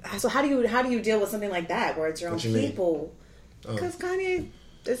 So how do you deal with something like that, where it's your own people? Because Kanye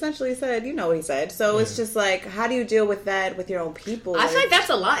essentially said, you know what he said. So it's just like, how do you deal with that with your own people? I feel like that's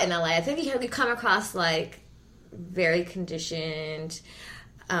a lot in LA. I think you come across like very conditioned,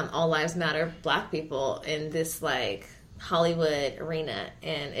 all lives matter black people in this like Hollywood arena,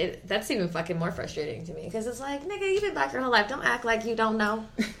 and that's even fucking more frustrating to me, because it's like, nigga, you've been black your whole life, don't act like you don't know.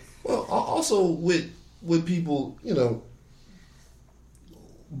 Well, also with people,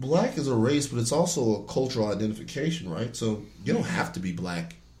 black is a race, but it's also a cultural identification, right? So you don't have to be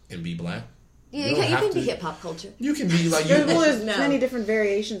black and be black. Yeah, you can be hip hop culture. You can be like there's many different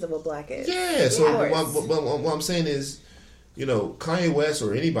variations of what black is. Yeah. So what I'm saying is, Kanye West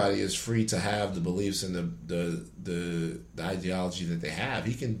or anybody is free to have the beliefs and the ideology that they have.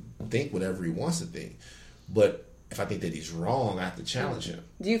 He can think whatever he wants to think, but if I think that he's wrong, I have to challenge him.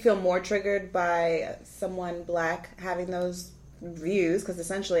 Do you feel more triggered by someone black having those views? Because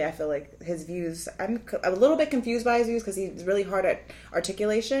essentially I feel like his views, I'm a little bit confused by his views because he's really hard at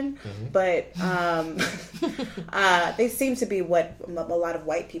articulation, but they seem to be what a lot of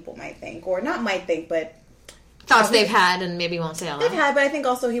white people might think, or not might think, but thoughts they've had and maybe won't say out loud. They've had, but I think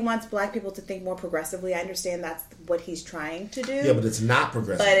also he wants black people to think more progressively. I understand that's what he's trying to do. Yeah, but it's not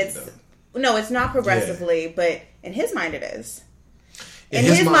progressively. No, it's not progressively, but in his mind it is. In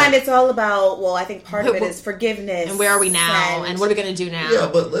his mind, it's all about. Well, I think part of it is forgiveness. And where are we now? And what are we going to do now? Yeah,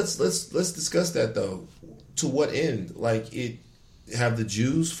 but let's discuss that though. To what end? Like have the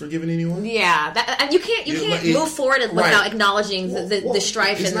Jews forgiven anyone? Yeah, and you can't move forward without acknowledging the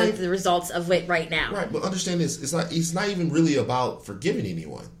strife and the results of it right now. Right, but understand this: it's not even really about forgiving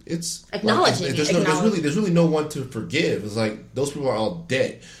anyone. It's acknowledging. There's really no one to forgive. It's like those people are all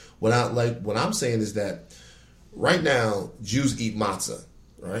dead. What I'm saying is that. Right now, Jews eat matzah,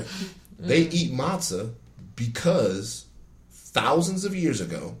 right? They eat matzah because thousands of years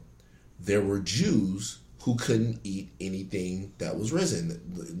ago, there were Jews who couldn't eat anything that was risen.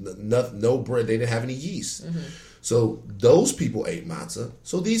 No bread. They didn't have any yeast. So those people ate matzah.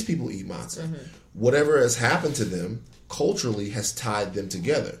 So these people eat matzah. Whatever has happened to them culturally has tied them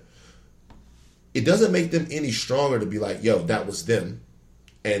together. It doesn't make them any stronger to be like, yo, that was them.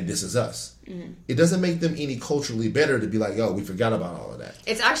 And this is us. It doesn't make them any culturally better to be like, oh, we forgot about all of that.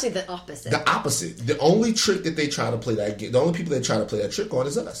 It's actually the opposite. The opposite. The only trick that they try to play that game, the only people they try to play that trick on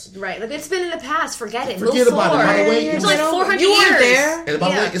is us. Right. Like, it's been in the past. Forget it. Forget about it. By the way, it's like 400 years. There. And by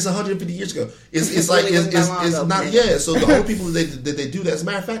the way, it's 150 years ago. It's like, it's not, yeah. So the only people that they do that, as a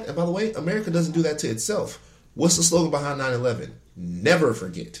matter of fact, and by the way, America doesn't do that to itself. What's the slogan behind 9/11? Never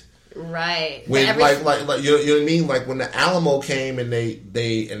forget. Right. When you know what I mean? Like when the Alamo came and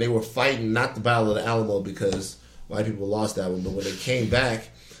they were fighting, not the Battle of the Alamo because white people lost that one, but when they came back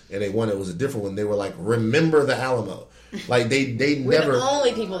and they won, it was a different one. They were like, remember the Alamo. Like they We're never the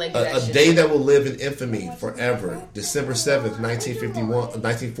only people that do that a day that will live in infamy forever. December 7th,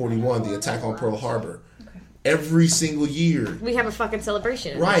 1941, the attack on Pearl Harbor. Every single year we have a fucking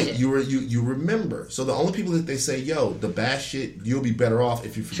celebration. Right, you remember. So the only people that they say, yo, the bad shit, you'll be better off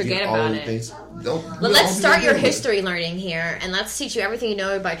if you forget all of the things. Let's start your history learning here, and let's teach you everything you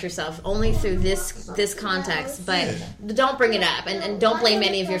know about yourself only through this context. But don't bring it up, and don't blame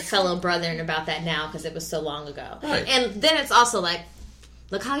any of your fellow brethren about that now because it was so long ago. Right. And then it's also like,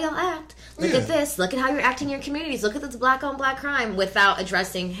 look how y'all act. Look at this. Look at how you're acting in your communities. Look at this black on black crime without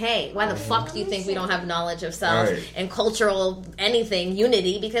addressing, hey, why the fuck do you think we don't have knowledge of self and cultural anything,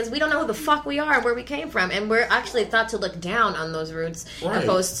 unity? Because we don't know who the fuck we are and where we came from. And we're actually thought to look down on those roots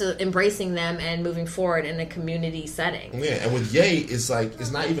opposed to embracing them and moving forward in a community setting. Yeah, and with Ye, it's like,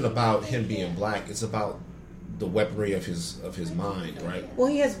 it's not even about him being black. It's about the weaponry of his mind, right? Well,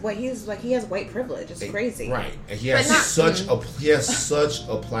 he has white privilege. It's crazy, right? And he has such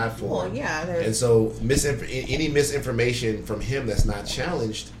a platform. Well, yeah, and so any misinformation from him that's not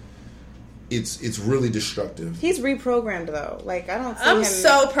challenged, it's really destructive. He's reprogrammed though. Like I'm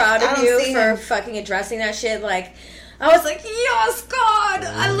so proud of you for fucking addressing that shit. Like I was like, yes, God,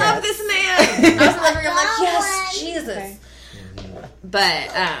 I love this man. I was in the living room like, yes, Jesus. Okay.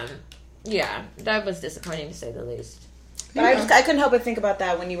 But yeah, that was disappointing to say the least. But I couldn't help but think about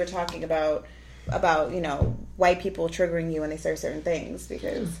that when you were talking about white people triggering you when they say certain things,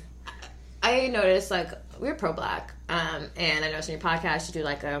 because I noticed like we're pro-black, and I noticed in your podcast you do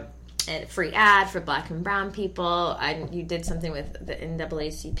like a free ad for black and brown people. You did something with the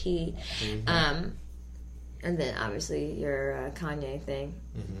NAACP, and then obviously your Kanye thing.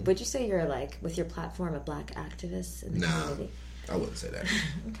 Would you say you're like with your platform a black activist in the community? I wouldn't say that.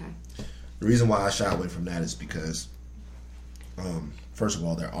 Okay. The reason why I shy away from that is because, first of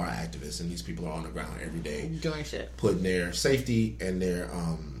all, there are activists, and these people are on the ground every day doing shit, putting their safety and their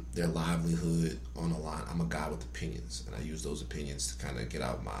livelihood on the line. I'm a guy with opinions, and I use those opinions to kind of get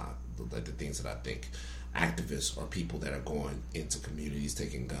out the things that I think. Activists are people that are going into communities,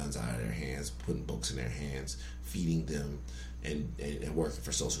 taking guns out of their hands, putting books in their hands, feeding them, and working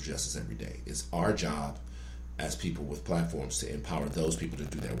for social justice every day. It's our job as people with platforms to empower those people to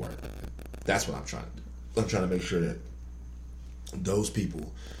do their work. That's what I'm trying to do. I'm trying to make sure that those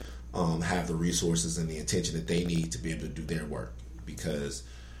people have the resources and the attention that they need to be able to do their work. Because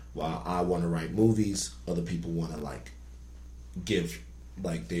while I want to write movies, other people want to like give,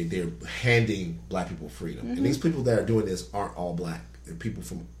 like they're handing black people freedom. And these people that are doing this aren't all black. They're people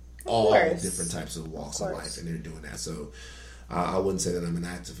from all different types of walks of life, and they're doing that. So I wouldn't say that I'm an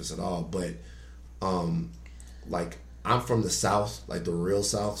activist at all, but like I'm from the South, like the real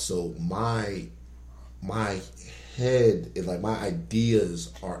South. So my head is like, my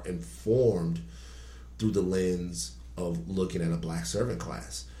ideas are informed through the lens of looking at a black servant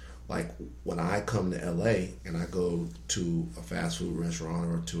class. Like when I come to LA and I go to a fast food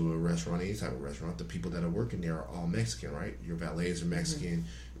restaurant or to a restaurant, any type of restaurant, the people that are working there are all Mexican, right? Your valets are Mexican.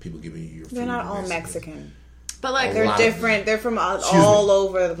 People giving you your food. They're not all Mexican. But like they're different. They're from all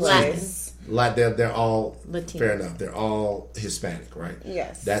over the place. Like they're all Latino. Fair enough. They're all Hispanic, right?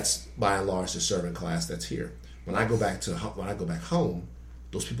 Yes. That's by and large the servant class that's here. When I go back home,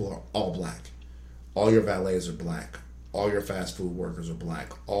 those people are all black. All your valets are black. All your fast food workers are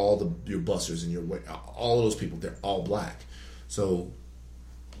black. All your bussers and all of those people, they're all black. So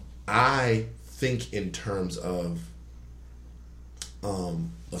I think in terms of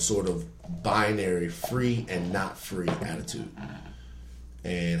a sort of binary free and not free attitude.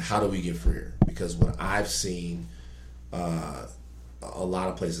 And how do we get freer? Because what I've seen a lot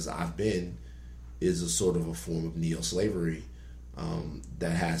of places I've been is a sort of a form of neo-slavery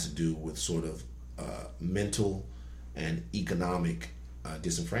that has to do with sort of mental and economic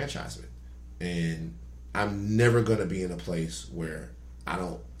disenfranchisement. And I'm never going to be in a place where I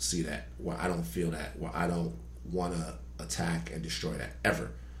don't see that, where I don't feel that, where I don't want to attack and destroy that,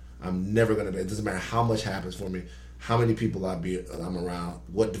 ever. I'm never going to be. It doesn't matter how much happens for me, how many people I'm around,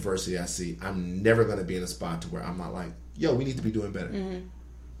 what diversity I see. I'm never going to be in a spot to where I'm not like, yo, we need to be doing better.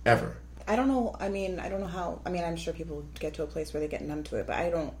 Ever. I don't know. I don't know how. I'm sure people get to a place where they get numb to it, but I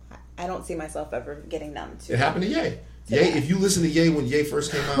don't see myself ever getting numb to it. It happened to Ye. Ye, if you listen to Ye when Ye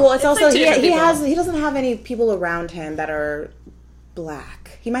first came out. Well, it's also like he doesn't have any people around him that are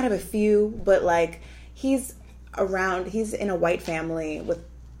black. He might have a few, but like he's in a white family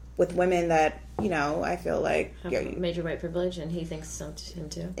with women that, you know, I feel like have major white privilege, and he thinks so to him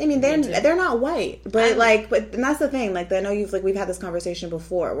too. I mean, they're not white, but and that's the thing. Like, I know we've had this conversation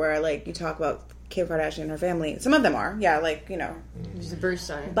before, where like you talk about Kim Kardashian and her family. Some of them are, like, you know, she's a Bruce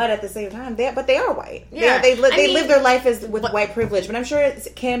side. But at the same time, they are white. Yeah, they live their life with white privilege. But I'm sure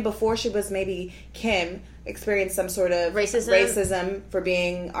Kim, before she was maybe Kim, experienced some sort of racism for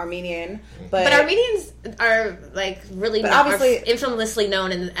being Armenian. But Armenians are like really, obviously, infamously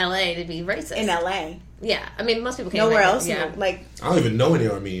known in LA to be racist. In LA. Yeah, I mean, most people can't. Nowhere else. Yeah. I don't even know any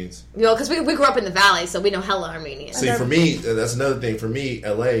Armenians. You know, because we grew up in the Valley, so we know hella Armenians. See, for me, that's another thing. For me,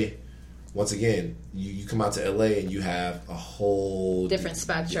 LA, once again, you come out to LA and you have a whole different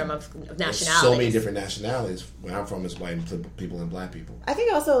spectrum of nationalities. So many different nationalities. Where I'm from is white people and black people. I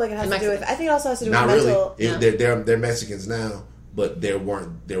think also like it has to do with. I think it also has to do Not with really. mental. They're Mexicans now, but there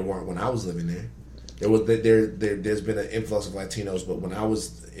weren't when I was living there. There's been an influx of Latinos, but when I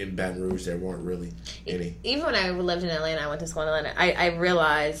was in Baton Rouge, there weren't really any. Even when I lived in LA and I went to school in Atlanta, I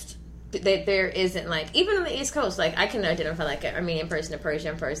realized that there isn't, like, even on the East Coast, like, I can identify like an Armenian person, a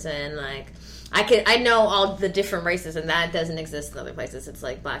Persian person, like I know all the different races, and that doesn't exist in other places. It's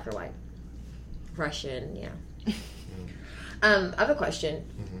like black or white, Russian, yeah. I have a question.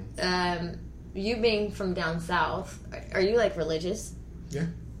 You being from down south, are you like religious? Yeah.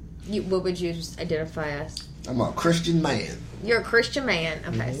 What would you identify as? I'm a Christian man. You're a Christian man.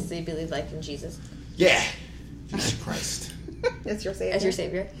 Okay, so you believe like in Jesus? Yeah. Jesus Christ. As your savior? As your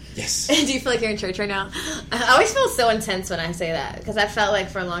savior? Yes. Do you feel like you're in church right now? I always feel so intense when I say that, because I felt like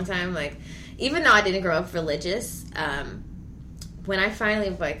for a long time, like, even though I didn't grow up religious, when I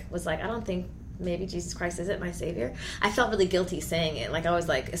finally was like, I don't think maybe Jesus Christ isn't my savior, I felt really guilty saying it. Like, I was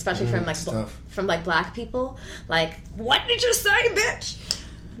like, especially from black people, like, what did you say, bitch?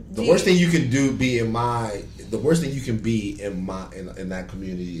 The worst thing you can be in that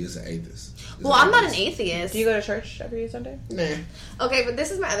community is an atheist. Well, I'm not an atheist. Do you go to church every Sunday? Nah. Okay, but this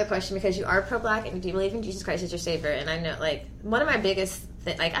is my other question, because you are pro-black and you believe in Jesus Christ as your savior, and I know, like, one of my biggest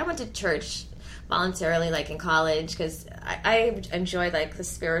like, I went to church voluntarily, like, in college, because I enjoyed, like, the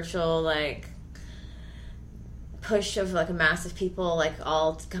spiritual, like, push of, like, a mass of people, like,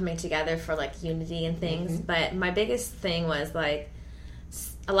 all coming together for, like, unity and things. But my biggest thing was, like,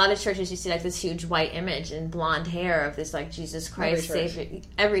 a lot of churches, you see, like, this huge white image and blonde hair of this, like, Jesus Christ savior,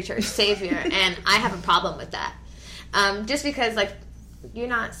 every church savior, and I have a problem with that. Just because, like, you're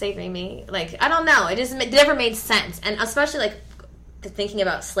not saving me. Like, I don't know. It never made sense. And especially, like, thinking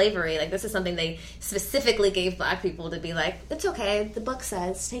about slavery, like this is something they specifically gave black people to be like, it's okay, the book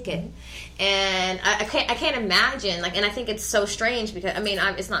says, take it. And I can't imagine, like, and I think it's so strange because, I mean,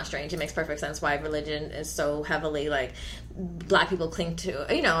 it's not strange, it makes perfect sense why religion is so heavily, like, black people cling to,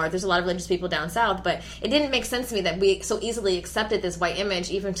 you know, or there's a lot of religious people down south, but it didn't make sense to me that we so easily accepted this white image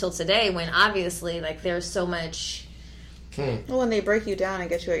even till today, when obviously, like, there's so much... Well, when they break you down and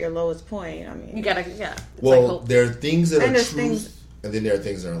get you at your lowest point, I mean... You gotta, yeah. Well, like, there are things that are truth, and then there are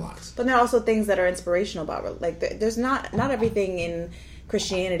things that are lies. But there are also things that are inspirational about, like, there's not everything in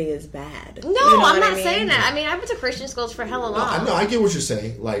Christianity is bad. No, you know I'm not saying that. I mean, I went to Christian schools for hella long. No, I get what you're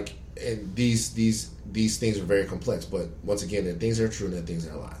saying. Like, and these things are very complex, but once again, there are things that are true and there are things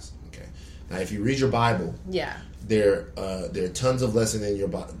that are lies. Okay. Now, if you read your Bible... Yeah. There are tons of lessons in your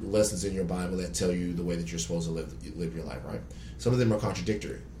Bible that tell you the way that you're supposed to live your life, right? Some of them are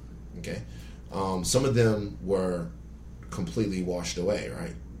contradictory, okay? Some of them were completely washed away,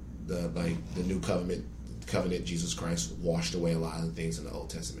 right? The new covenant, Jesus Christ washed away a lot of the things in the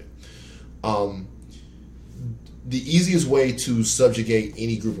Old Testament. The easiest way to subjugate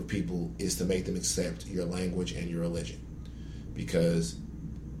any group of people is to make them accept your language and your religion, because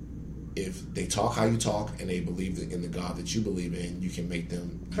if they talk how you talk and they believe in the God that you believe in, you can make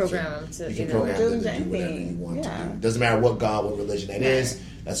them program them to do whatever you want to do. Doesn't matter what God, what religion that is.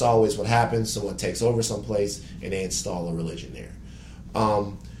 That's always what happens. Someone takes over someplace and they install a religion there.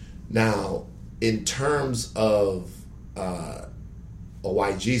 Now, in terms of a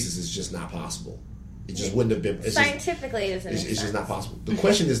white Jesus, it's just not possible. It just wouldn't have been. Scientifically, it's just not possible. The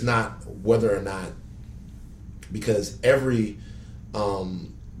question is not whether or not, because every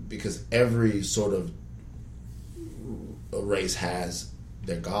sort of a race has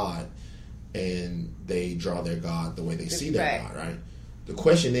their God, and they draw their God the way they see their God, right? The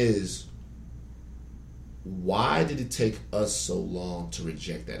question is, why did it take us so long to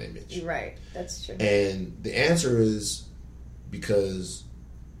reject that image? Right, that's true. And the answer is because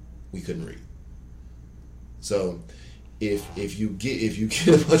we couldn't read. So if you get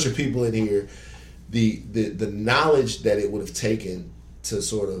a bunch of people in here, the knowledge that it would have taken to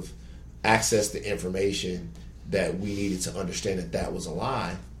sort of access the information that we needed to understand that was a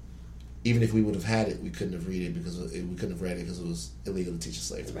lie, even if we would have had it, we couldn't have read it because it was illegal to teach a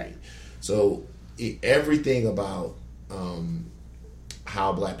slave to read. So everything about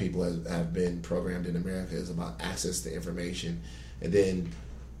how black people have been programmed in America is about access to information, and then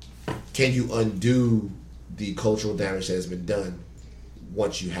can you undo the cultural damage that has been done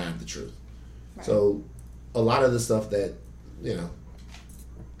once you have the truth? Right. So a lot of the stuff that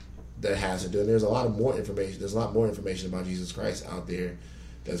that has to do, and there's a lot more information about Jesus Christ out there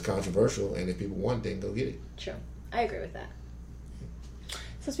that's controversial, and if people want, they can go get it. True. I agree with that.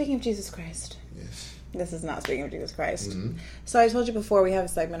 So speaking of Jesus Christ. Yes. This is not speaking of Jesus Christ. Mm-hmm. So I told you before, we have a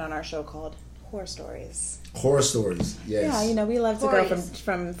segment on our show called Horror Stories. Horror stories, yes. Yeah, we love to go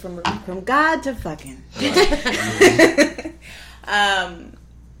from God to fucking. Right.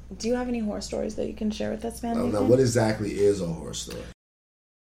 Do you have any horror stories that you can share with us, man? Now, what exactly is a horror story?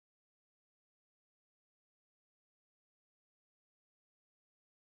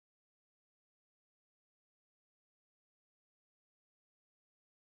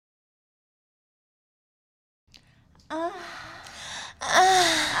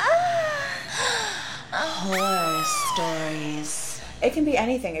 Horror stories. It can be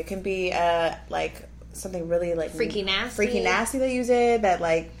anything. It can be like something really like freaky nasty that you did that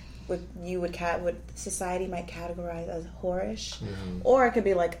like what society might categorize as whorish, or it could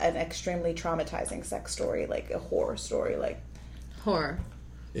be like an extremely traumatizing sex story, like a horror story, like horror.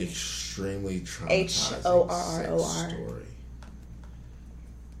 Extremely traumatizing HORROR story.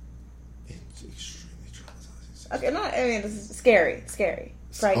 It's extremely traumatizing sex. Okay, this is scary.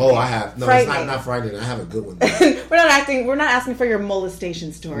 Frightening. Oh, I have. No, it's not frightening. I have a good one. We're not asking for your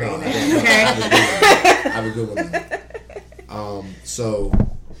molestation story. No, okay? I have a good one. So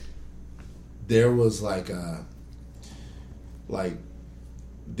there was like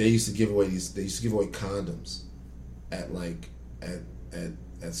they used to give away condoms at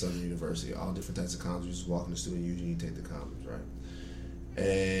Southern University. All different types of condoms. You just walk in the student union, you take the condoms, right?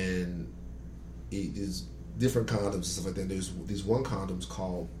 And it is different condoms and stuff like that. There's these one condoms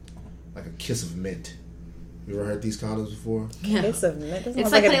called like a Kiss of Mint, You ever heard these condoms before? Yeah. It's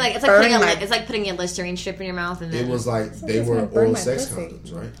like putting a Listerine strip in your mouth, and then it was like they were oral sex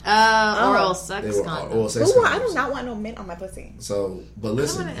condoms, right? Oral sex condoms. Oral sex condoms. I do not want no mint on my pussy. So, but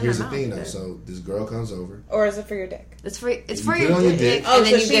listen, here's the thing though. So this girl comes over, or is it for your dick? It's for your dick. Oh, and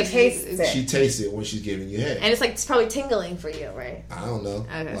then so she tastes it. She tastes it when she's giving you head, and it's probably tingling for you, right? I don't know.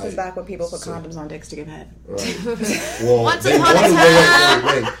 Okay. This is back when people put condoms on dicks to give head. Right. Well,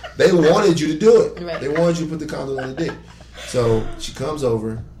 they wanted you to do it. Right. They wanted you to put the condom on the dick. So she comes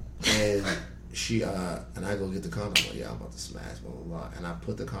over, and and I go get the condom. Like, yeah, I'm about to smash, blah blah blah. And I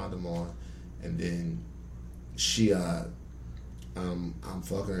put the condom on, and then she I'm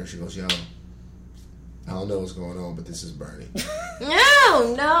fucking her. And she goes, "Yo, I don't know what's going on, but this is burning."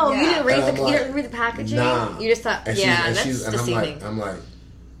 No, yeah. You didn't read the packaging. Nah. You just thought, that's deceiving. I'm like,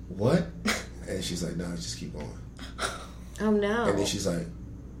 what? And she's like, no, just keep going. Oh no. And then she's like,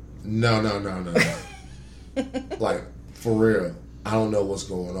 no. Like, for real, I don't know what's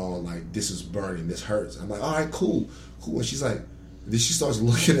going on. Like, this is burning. This hurts. I'm like, all right, cool. And she's like, then she starts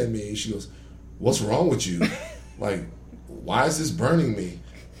looking at me and she goes, what's wrong with you? Like, why is this burning me?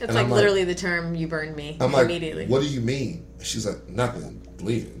 It's and like literally the term, you burned me immediately. What do you mean? She's like, nothing.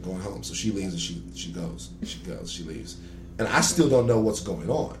 Leaving, going home. So she leaves and she leaves. And I still don't know what's going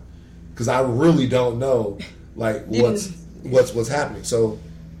on. Because I really don't know, like, what's happening. So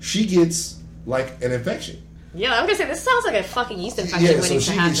she gets, like, an infection. Yeah, I'm going to say, this sounds like a fucking yeast infection waiting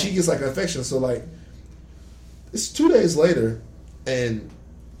to happen. She gets, like, an infection. So, like, it's 2 days later, and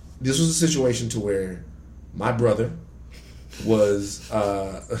this was a situation to where my brother was,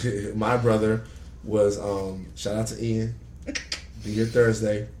 shout out to Ian, be here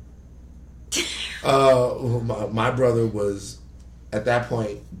Thursday. My brother was, at that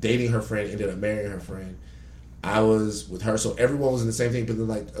point, dating her friend, ended up marrying her friend. I was with her, so everyone was in the same thing. But then,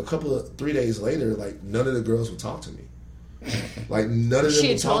 like, 3 days later, like, none of the girls would talk to me. Like, none of them. She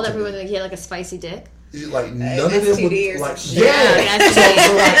had told everyone that he had like a spicy dick. Like, none of them would, like, so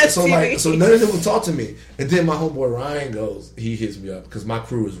none of them would talk to me. And then my homeboy Ryan he hits me up because my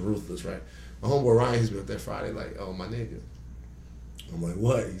crew is ruthless, right? My homeboy Ryan hits me up that Friday, like, oh, my nigga. I'm like,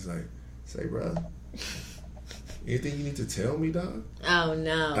 what? He's like, say, bro, anything you need to tell me, dog? Oh,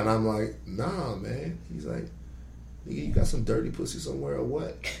 no. And I'm like, nah, man. He's like, nigga, you got some dirty pussy somewhere or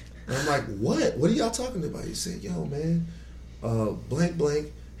what? And I'm like, what? What are y'all talking about? He said, yo, man,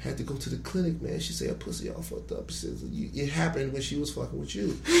 blank had to go to the clinic, man. She said her pussy all fucked up. She said, it happened when she was fucking with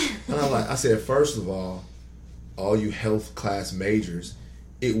you. And I said, first of all you health class majors,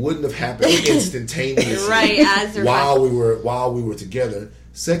 it wouldn't have happened instantaneously while we were together.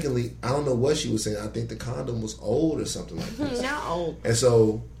 Secondly, I don't know what she was saying. I think the condom was old or something like this. Not old. And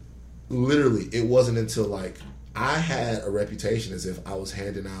so, literally, it wasn't until, like, I had a reputation as if I was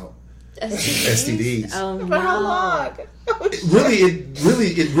handing out STDs. Oh, no. For how long? It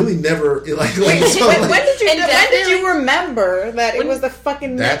really never. When did you remember that it was the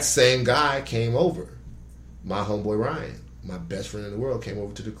fucking? That same guy came over. My homeboy Ryan, my best friend in the world, came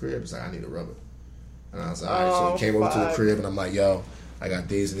over to the crib. He's like, I need a rubber. And I was like, all right. So he came over to the crib, and I'm like, yo, I got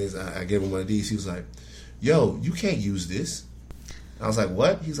these and these. I gave him one of these. He was like, yo, you can't use this. I was like,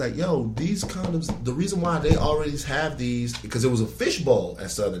 what? He's like, yo, these condoms, the reason why they already have these, because it was a fishbowl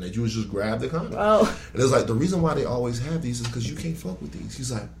at Southern that you would just grab the condom. Oh. And it was like, the reason why they always have these is because you can't fuck with these.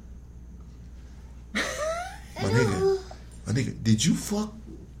 He's like, my nigga, did you fuck?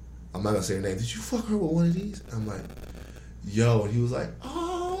 I'm not going to say her name. Did you fuck her with one of these? I'm like, yo. And he was like,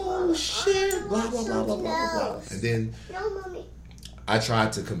 oh, shit, blah, blah, blah, blah, blah, blah. And then I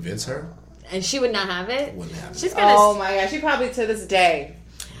tried to convince her. And she would not have it? Wouldn't have it. She's gonna oh my god, she probably to this day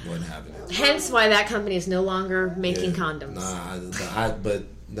wouldn't have it. Hence why that company is no longer making condoms. I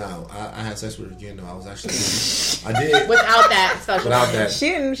had sex with her again though. I was actually I did without that special. Without that.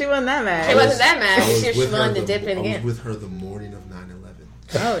 She wasn't that mad. She wasn't that mad. She was willing to dip in again. I was with her the morning of 9/11.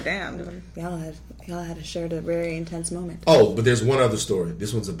 Oh damn. Y'all had to share a very intense moment. Oh, but there's one other story.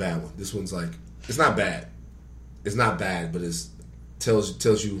 This one's a bad one. This one's like, it's not bad. It's not bad, but it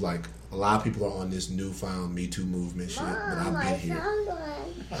tells you like a lot of people are on this newfound Me Too movement shit, but I've been here.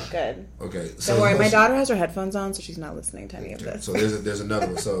 Oh, good. Okay. So don't worry, my daughter has her headphones on, so she's not listening to any of this. So there's another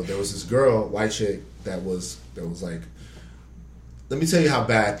one. So there was this girl, white chick, that was like, let me tell you how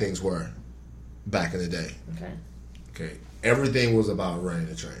bad things were back in the day. Okay. Everything was about running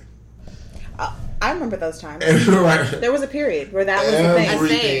a train. I remember those times. Right. There was a period where that was the thing.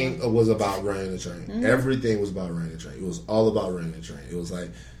 Everything was about running a train. Mm-hmm. Everything was about running a train. It was all about running a train. It was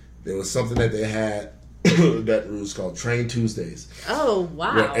like, there was something that they had that was called Train Tuesdays. Oh,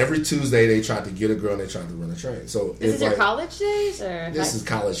 wow. Where every Tuesday they tried to get a girl and they tried to run a train. So this is your college days? Or this is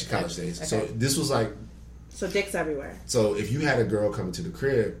college days. Okay. So this was like So dicks everywhere. So if you had a girl coming to the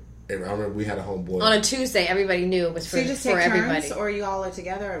crib, I remember we had a homeboy. On a Tuesday, everybody knew it was for, so you just take turns, everybody. Or you all are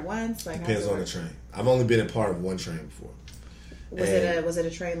together at once? Like, depends on the train. I've only been a part of one train before. Was it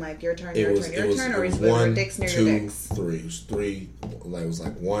a train like your turn, your turn, or was it dicks near your dicks? Three. It was three. Like it was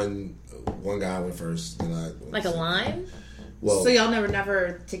like one guy went first, and I like a line. Well, so y'all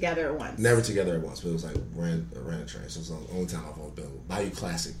never together at once. Never together at once, but it was like ran a train. So it's the only time I've ever been. Bayou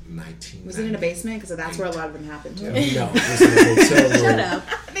Classic 19. Was it in a basement? Because that's where a lot of them happened too. No, it was in a hotel room. Shut up.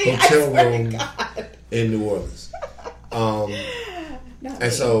 Hotel room in New Orleans.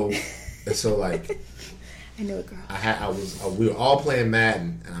 And so like. I knew it, girl. We were all playing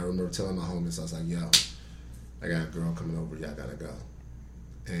Madden, and I remember telling my homies, I was like, "Yo, I got a girl coming over. Y'all gotta go."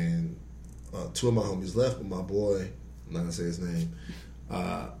 And two of my homies left, but my boy, I'm not gonna say his name.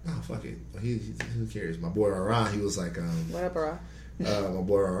 Fuck it. Who cares? My boy Aran, he was like, "What up, Aran?" My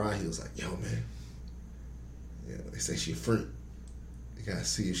boy Aran, he was like, "Yo, man, yeah, they say she a freak. You gotta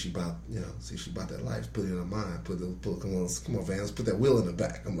see if she about that life. Put it in her mind. Come on, Van, let's put that wheel in the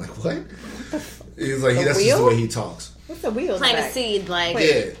back." I'm like, "What?" He's like, "That's just the way he talks." What's the wheel? Plant a seed, like.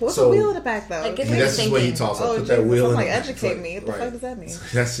 Yeah. What's the wheel in the back though? Like, that's just the way he talks. Like, put that wheel in the back. Educate me. What the fuck does that mean?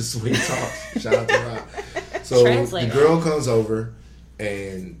 That's just the way he talks. Shout out to Rob. So the girl comes over,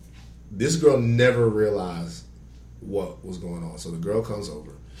 and this girl never realized what was going on. So the girl comes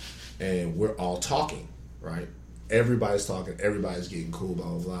over, and we're all talking, right? Everybody's talking, everybody's getting cool, blah,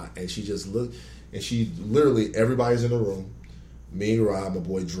 blah, blah. And she just looked, and she literally, everybody's in the room. Me, Rob, my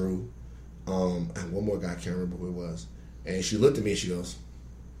boy Drew, and one more guy, I can't remember who it was. And she looked at me and she goes,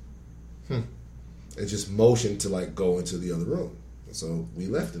 and just motioned to like go into the other room. And so we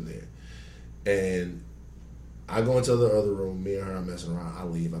left him there. And I go into the other room, me and her are messing around, I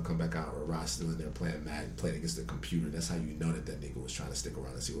leave, I come back out, Rod's still in there playing Madden, playing against the computer. That's how you know that nigga was trying to stick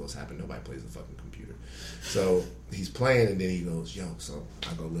around and see what was happening. Nobody plays the fucking computer. So he's playing, and then he goes, "Yo," so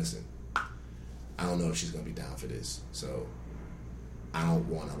I go, "Listen, I don't know if she's gonna be down for this, so I don't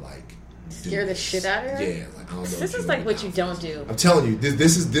wanna like scare the shit out of her." Yeah, like I don't know. This is like what you don't do. I'm telling you,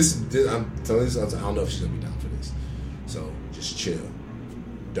 this is I'm telling you, I don't know if she's gonna be down for this. So just chill.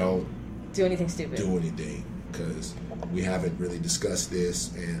 Don't do anything stupid. Do anything. Because we haven't really discussed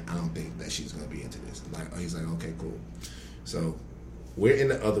this, and I don't think that she's going to be into this. Like, he's like, "Okay, cool." So we're in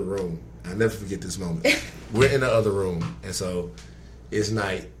the other room. I'll never forget this moment. We're in the other room, and so it's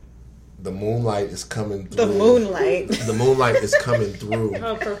night. The moonlight is coming through. The moonlight is coming through.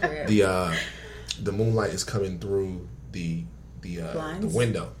 How appropriate. The moonlight is coming through the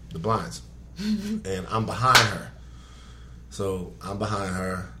window, the blinds, and I'm behind her. So I'm behind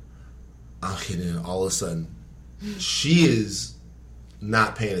her. I'm hitting, all of a sudden, she is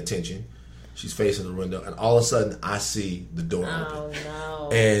not paying attention. She's facing the window, and all of a sudden, I see the door open. No.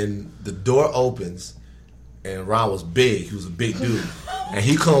 And the door opens, and Ron was big. He was a big dude, and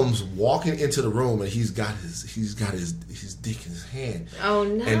he comes walking into the room, and he's got his dick in his hand. Oh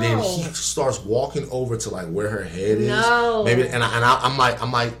no! And then he starts walking over to like where her head is. No. Maybe, and I'm like,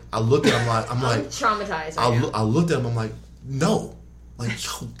 I look at him I'm like traumatized. I looked at him. I'm like, no, like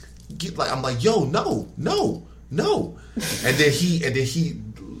yo. I'm like, yo, no. And then he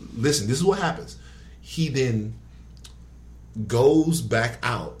listen, this is what happens. He then goes back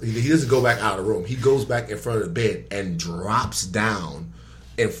out. He doesn't go back out of the room. He goes back in front of the bed and drops down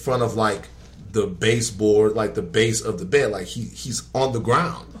in front of like the baseboard, like the base of the bed. Like he's on the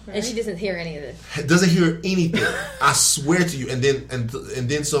ground. Okay. And she doesn't hear any of this. Doesn't hear anything. I swear to you. And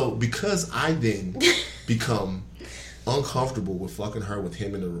then so because I then become uncomfortable with fucking her with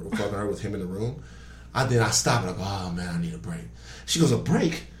him in the room, I stop and I go, "Oh man, I need a break." She goes, "A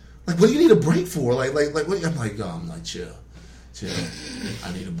break? Like what do you need a break for? Like what?" I'm like, chill.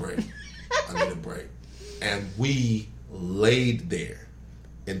 I need a break. And we laid there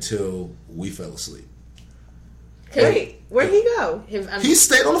until we fell asleep. Wait, where'd he go? He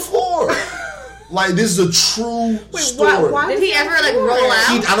stayed on the floor. Like, this is a true story. Why did he ever like roll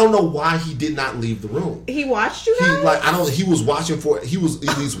out? I don't know why he did not leave the room. He watched you guys? He was watching he was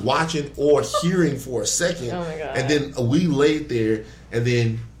at least watching or hearing for a second. Oh my God. And then we laid there, and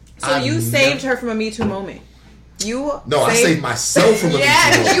then So you saved her from a Me Too moment. I saved myself from a Me Too moment.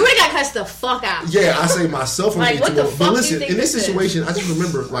 Yeah, because you would have got cussed the fuck out. Yeah, I saved myself from a Me Too moment. But listen, in this situation, I just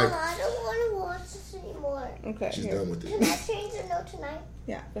remember like, I don't want to watch this anymore. Okay. She's done with it. Can I change the note tonight?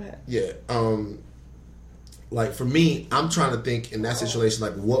 Yeah, go ahead. Yeah. Like for me, I'm trying to think in that situation,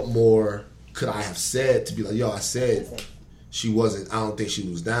 like what more could I have said to be like, yo, I said, she wasn't. I don't think she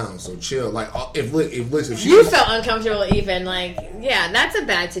was down. So chill. Like if she you felt uncomfortable, even like that's a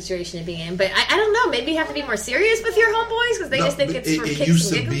bad situation to be in. But I don't know. Maybe you have to be more serious with your homeboys because they just think it's for kicks and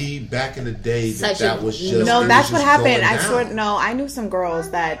giggles. It used to be back in the day that was just that's what happened. I swear, I knew some girls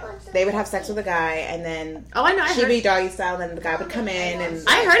that they would have sex with a guy and then she'd be doggy style and the guy would come in and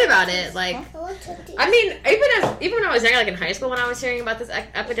I heard about it. Like, I mean, even when I was younger, like in high school, when I was hearing about this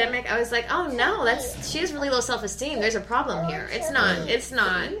epidemic, I was like, oh no, she has really low self-esteem. There's a problem here. It's not.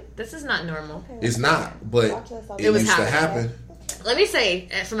 This is not normal. It's not, but it used to happen. Let me say,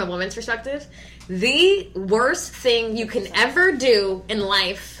 from a woman's perspective, the worst thing you can ever do in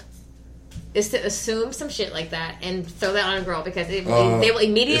life is to assume some shit like that and throw that on a girl because they will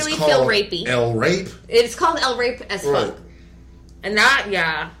immediately feel rapey. L rape? It's called L rape as fuck. And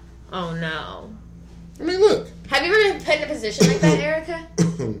that, oh no. I mean, look. Have you ever been put in a position like that, Erica?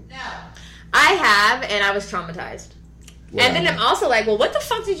 No. I have, and I was traumatized. Wow. And then I'm also like, well, what the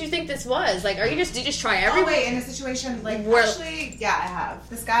fuck did you think this was? Like, did you just try everything? Oh, wait, in a situation, like, actually, I have.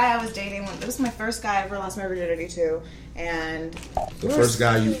 This guy I was dating, it was my first guy I ever lost my virginity to, and... The first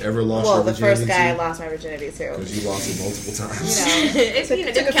guy you ever lost your virginity to? Well, the first guy I lost my virginity to. Because you lost it multiple times.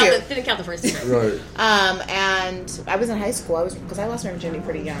 Didn't count the first time. Right. And I was in high school, because I lost my virginity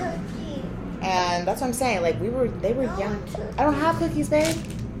pretty young. And that's what I'm saying, like, they were young. I don't have cookies, babe.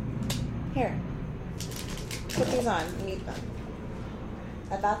 Here. Put these on. Eat them.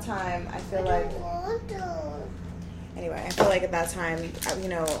 At that time, I feel like... Anyway, I feel like at that time, I don't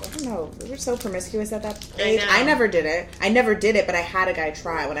know. We were so promiscuous at that age. I never did it, but I had a guy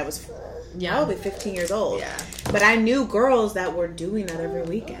try when I was probably 15 years old. Yeah. But I knew girls that were doing that every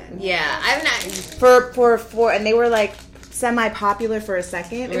weekend. Yeah. I'm not... For and they were like... semi-popular for a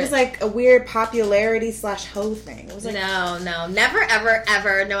second. It was like a weird popularity / hoe thing. It was like no, never, ever,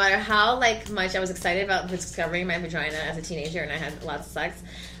 ever. No matter how much I was excited about discovering my vagina as a teenager, and I had lots of sex.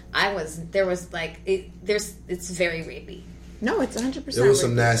 It's very rapey. No, it's 100%. There was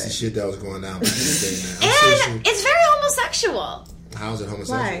some nasty shit that was going down back in the day, man. And it's very homosexual. How is it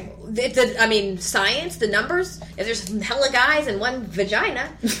homosexual? Why? Science, the numbers. If there's hella guys and one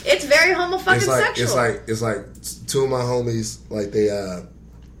vagina, it's very sexual. It's like two of my homies, like they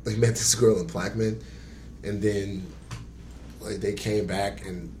met this girl in Plaquemine, and then they came back,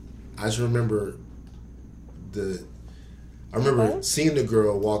 and I just remember seeing the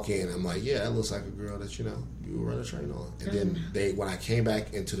girl walk in. I'm like, yeah, that looks like a girl that you would run a train on. And then when I came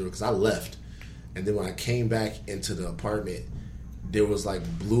back into because I left, and then when I came back into the apartment, there was like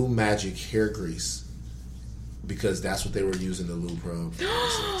Blue Magic hair grease because that's what they were using to lube her up.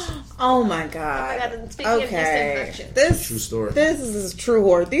 Oh my god! Okay, this true story. This is true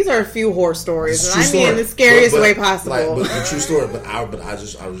horror. These are a few horror stories, and I mean in the scariest way possible. But the true story. But I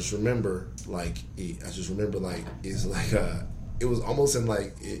just remember it was almost in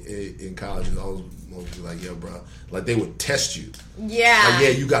college. It was almost like, yo, bro, like they would test you. Yeah. Like, yeah,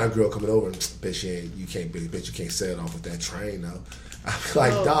 you got a girl coming over. Bet you can't set it off with that train though. I'm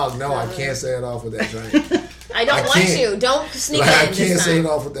like, dog, no, I can't set it off with that train. I don't want you. Don't sneak in. I can't set it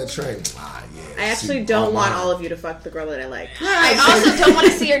off with that train. I actually don't want all of you to fuck the girl that I like. I also don't want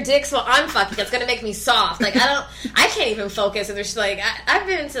to see your dicks while I'm fucking. That's gonna make me soft. Like I can't even focus. And there's I've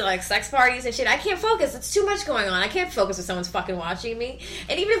been to sex parties and shit. I can't focus. It's too much going on. I can't focus if someone's fucking watching me.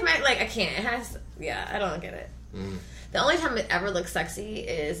 And even if I can't. It has. Yeah, I don't get it. Mm. The only time it ever looks sexy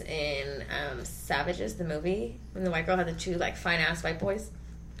is in Savages, the movie, when the white girl had the two fine ass white boys.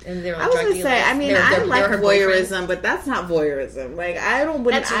 And they were I was gonna say, I mean, I like voyeurism, but that's not voyeurism. I don't.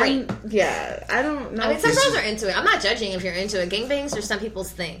 That's right. Yeah, I don't know. I mean, some girls are into it. I'm not judging if you're into it. Gangbangs are some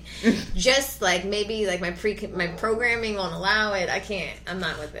people's thing. Just maybe my programming won't allow it. I can't. I'm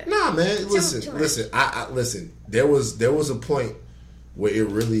not with it. Nah, man. Listen. I listen. There was a point where it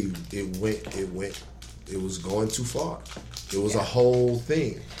was going too far. It was a whole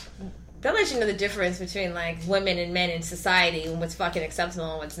thing. They'll let you know the difference between women and men in society and what's fucking acceptable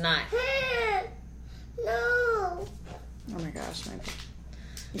and what's not. No. Oh my gosh,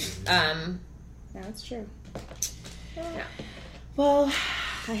 yeah, that's true. Yeah. Well,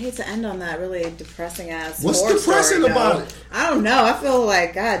 I hate to end on that really depressing ass. What's depressing about it? I don't know. I feel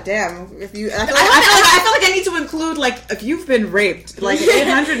like, god damn, I feel like I need to include if you've been raped, an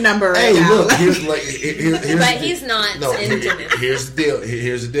 800 number right now. Look, here's but he's not. No, here's the deal.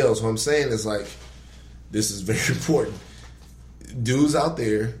 Here's the deal. So what I'm saying is this is very important. Dudes out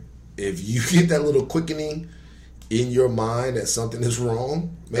there, if you get that little quickening in your mind that something is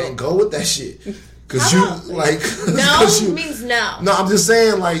wrong, man, go with that shit. Because you, like... No means no. No, I'm just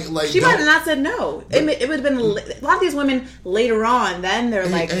saying, like... She might have not said no. It would have been... A lot of these women, later on, then they're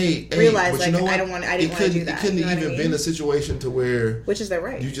realize, like, I didn't want to do that. It couldn't even been a situation to where... Which is their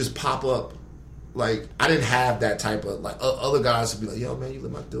right. You just pop up. Like, I didn't have that type of, like, other guys would be like, yo, man, you let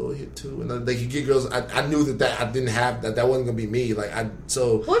my door hit too. And they could get girls. I knew that I didn't have that. That wasn't going to be me. Like,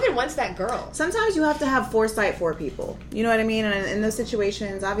 who even wants that girl? Sometimes you have to have foresight for people. You know what I mean? And in those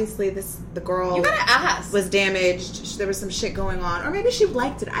situations, obviously, the girl. You gotta ask. Was damaged. There was some shit going on. Or maybe she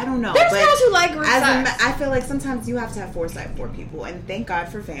liked it. I don't know. There's girls who like group sex. I feel like sometimes you have to have foresight for people. And thank God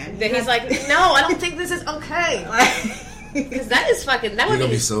for Van. Then he's like, no, I don't think this is okay. Because that is fucking. That would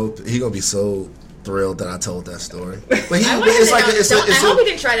be. He gonna be so thrilled that I told that story. But I hope he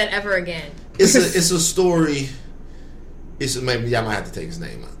didn't try that ever again. It's a story. Maybe I might have to take his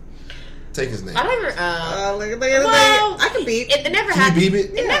name out. Take his name. I never. I can beep. It never happened. Can you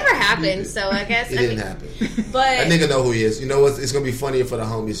beep it? It never happened. So I guess it didn't happen. But that nigga know who he is. You know what? It's gonna be funnier for the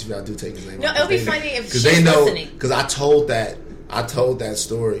homies if I do take his name. No, it'll be funny if she's listening. Because I told that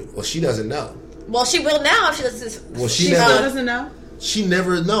story. Well, she doesn't know. Well, she will now if she listens. Well, she doesn't know. She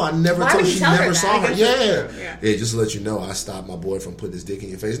never. No, I never told. She never saw her. Yeah. Just to let you know, I stopped my boy from putting his dick in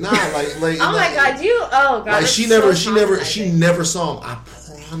your face. Nah, like. Oh my God, you. Oh God. Like she never saw him. I promise.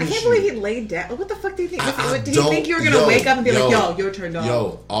 I can't believe he laid down. What the fuck do you think? Did you think you were gonna wake up and be like, "Yo, you're turned on"?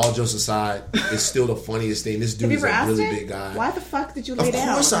 Yo, all jokes aside, it's still the funniest thing. This dude is a really big guy. Why the fuck did you lay down?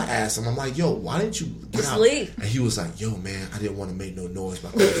 Of course, I asked him. I'm like, "Yo, why didn't you get out?" Leave. And he was like, "Yo, man, I didn't want to make no noise by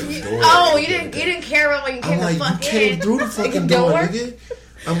closing the door." Oh, you didn't care about when you came the fuck in. You came through the fucking door, nigga.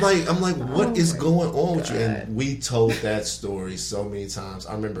 I'm like, what is going on with you? And we told that story so many times.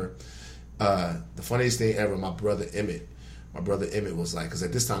 I remember the funniest thing ever. My brother Emmett was like, because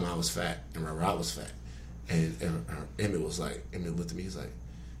at this time I was fat and Rod was fat, and Emmett looked at me. He's like,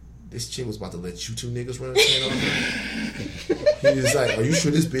 this chick was about to let you two niggas run on her. He was like, are you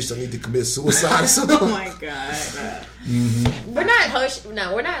sure this bitch don't need to commit suicide or something? Oh my God. Mm-hmm. We're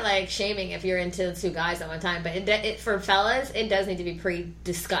not like shaming if you're into two guys at one time, but for fellas, it does need to be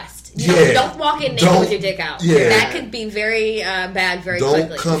pre-discussed. Don't walk in naked with your dick out. Yeah. That could be very bad very quickly.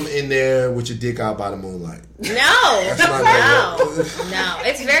 Don't come in there with your dick out by the moonlight. No.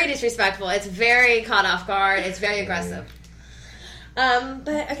 It's very disrespectful. It's very caught off guard. It's very aggressive. But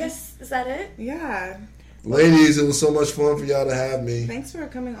I guess, is that it? Yeah. Ladies, it was so much fun for y'all to have me. Thanks for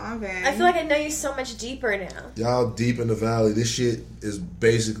coming on, Van. I feel like I know you so much deeper now. Y'all deep in the valley. This shit is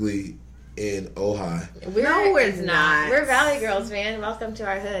basically in Ojai. No, it's not. We're Valley girls, man. Welcome to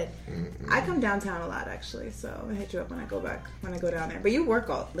our hood. Mm-hmm. I come downtown a lot, actually, so I hit you up when I go down there. But you work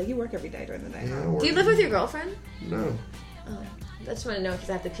every day during the day. Yeah, do you live with your girlfriend? No. Oh, I just want to know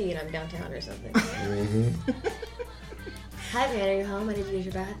because I have to pee and I'm downtown or something. Mm-hmm. Hi, Van. Are you home? I need to use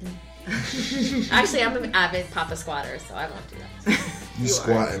your bathroom. Actually, I'm an avid Papa squatter, so I won't do that. You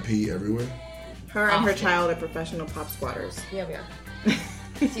squat and pee everywhere? Her and her child are professional pop squatters. Yeah, we are.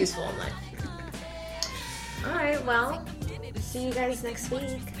 It's useful in life. Alright, well, see you guys next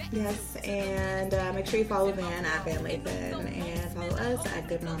week. Yes, and make sure you follow Van at Van Lathan and follow us at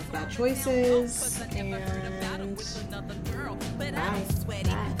Good Moms Bad Choices. And bye.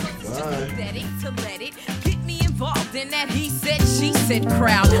 Get me involved in that he said, she said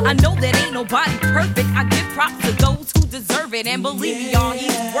crowd. I know that ain't nobody perfect. I give props to those who deserve it. And believe me, y'all,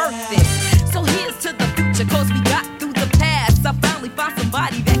 he's worth it. So here's to the future, cause we got through the past. I finally found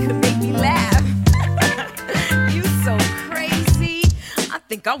somebody that could make me laugh. You so crazy. I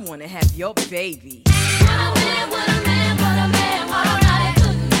think I wanna have your baby.